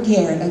 Herbert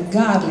Garrett, a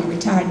godly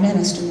retired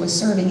minister, was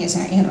serving as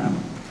our interim.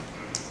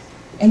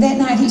 And that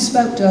night he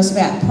spoke to us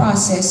about the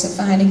process of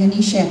finding a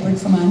new shepherd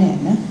for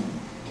Mon-Aetna.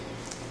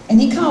 And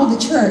he called the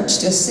church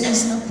to a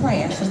season of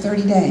prayer for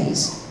 30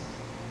 days.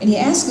 And he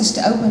asked us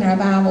to open our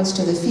Bibles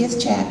to the 5th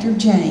chapter of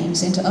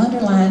James and to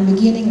underline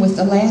beginning with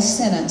the last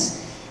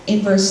sentence in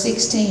verse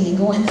 16 and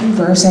going through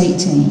verse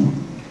 18.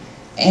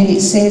 And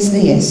it says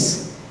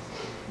this: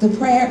 The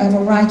prayer of a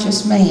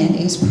righteous man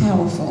is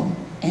powerful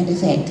and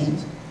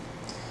effective.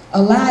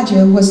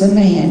 Elijah was a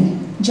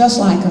man just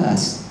like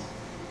us.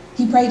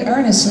 He prayed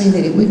earnestly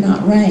that it would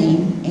not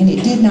rain, and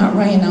it did not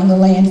rain on the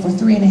land for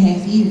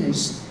 3.5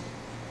 years.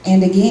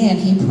 And again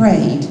he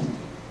prayed,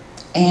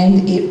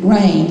 and it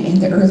rained, and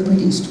the earth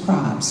produced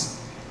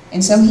crops.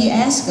 And so he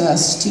asked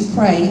us to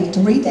pray, to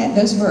read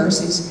those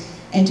verses,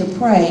 and to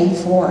pray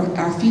for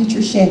our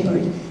future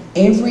shepherd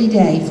every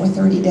day for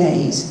 30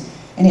 days.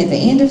 And at the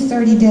end of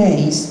 30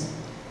 days,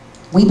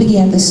 we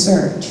began the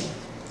search.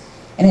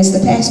 And as the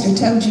pastor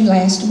told you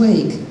last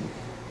week,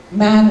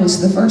 mine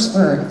was the first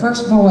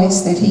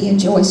voice that he and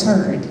Joyce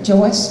heard.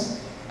 Joyce,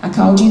 I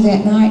called you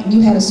that night, and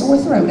you had a sore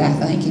throat, I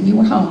think, and you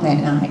were home that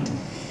night.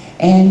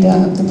 And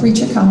the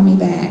preacher called me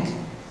back.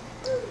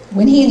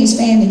 When he and his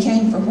family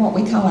came for what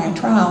we call our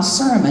trial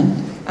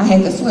sermon, I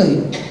had the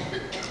flu.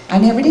 I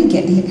never did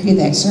get to hear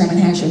that sermon,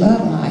 How's Your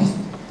Love Life?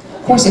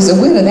 Of course, as a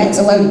widow, that's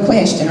a loaded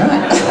question,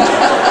 right?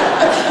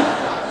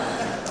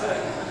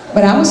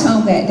 But I was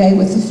home that day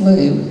with the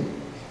flu,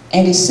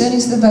 and as soon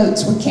as the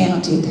votes were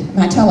counted,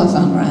 my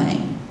telephone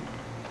rang.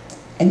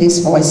 And this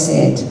voice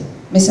said,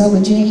 Miss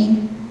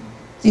Aubergine,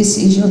 this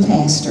is your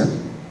pastor,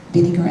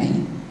 Benny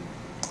Green.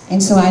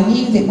 And so I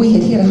knew that we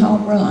had hit a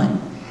home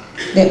run,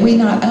 that we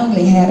not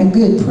only had a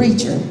good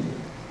preacher,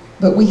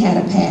 but we had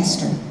a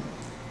pastor.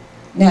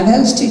 Now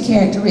those two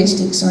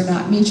characteristics are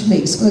not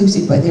mutually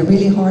exclusive, but they're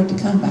really hard to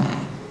come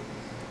by.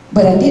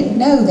 But I didn't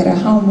know that a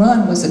home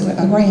run was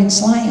a grand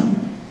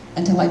slam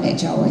until I met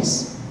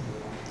Joyce,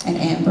 and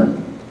Amber,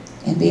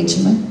 and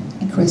Benjamin,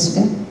 and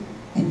Krista,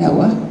 and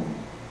Noah,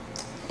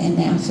 and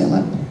now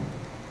Philip.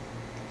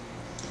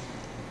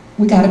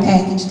 We got a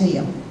package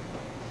deal.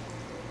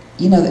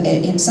 You know,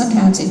 and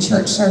sometimes in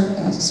church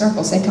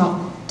circles they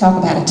talk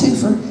about a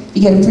twofer.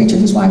 You get a preacher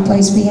whose wife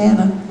plays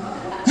piano.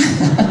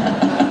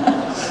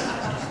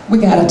 We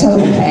got a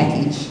total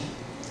package.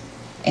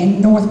 And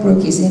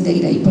Northbrook is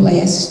indeed a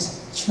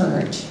blessed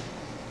church.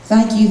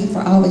 Thank you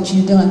for all that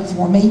you've done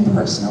for me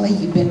personally.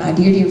 You've been my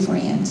dear, dear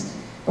friends.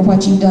 For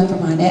what you've done for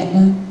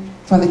Mon-Aetna,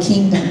 for the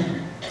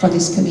kingdom, for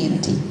this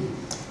community.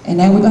 And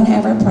now we're going to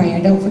have our prayer.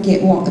 And don't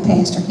forget, we want the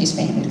pastor and his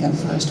family to go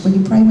first. Will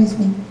you pray with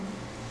me?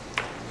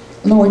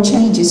 Lord,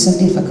 change is so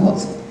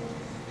difficult.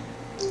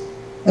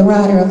 The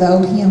writer of the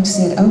old hymn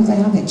said, O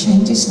thou that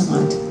changest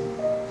not,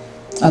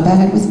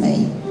 abide with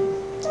me.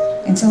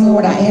 And so,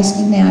 Lord, I ask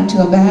you now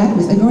to abide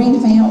with the Green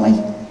family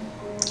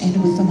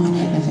and with the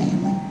Mon-Aetna family.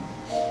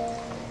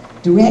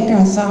 Direct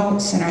our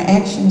thoughts and our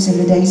actions in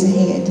the days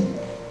ahead.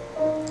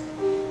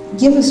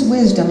 Give us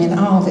wisdom in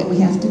all that we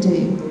have to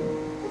do,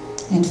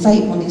 and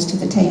faithfulness to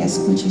the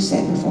task which you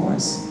set before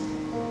us.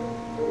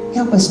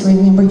 Help us to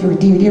remember your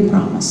dear, dear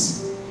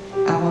promise.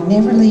 I will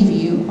never leave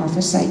you or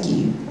forsake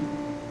you.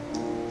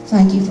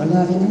 Thank you for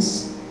loving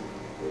us,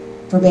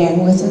 for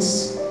bearing with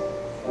us,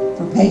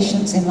 for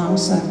patience and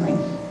long-suffering.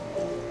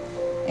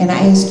 And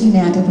I ask you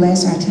now to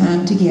bless our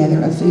time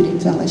together of food and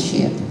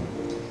fellowship.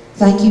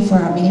 Thank you for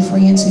our many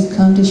friends who've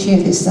come to share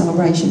this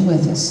celebration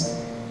with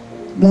us.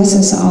 Bless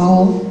us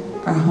all,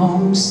 our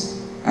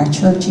homes, our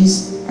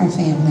churches, our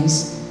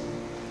families,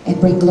 and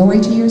bring glory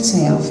to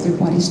yourself through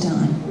what is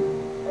done.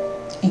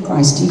 In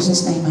Christ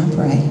Jesus' name I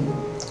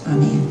pray.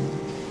 Amen.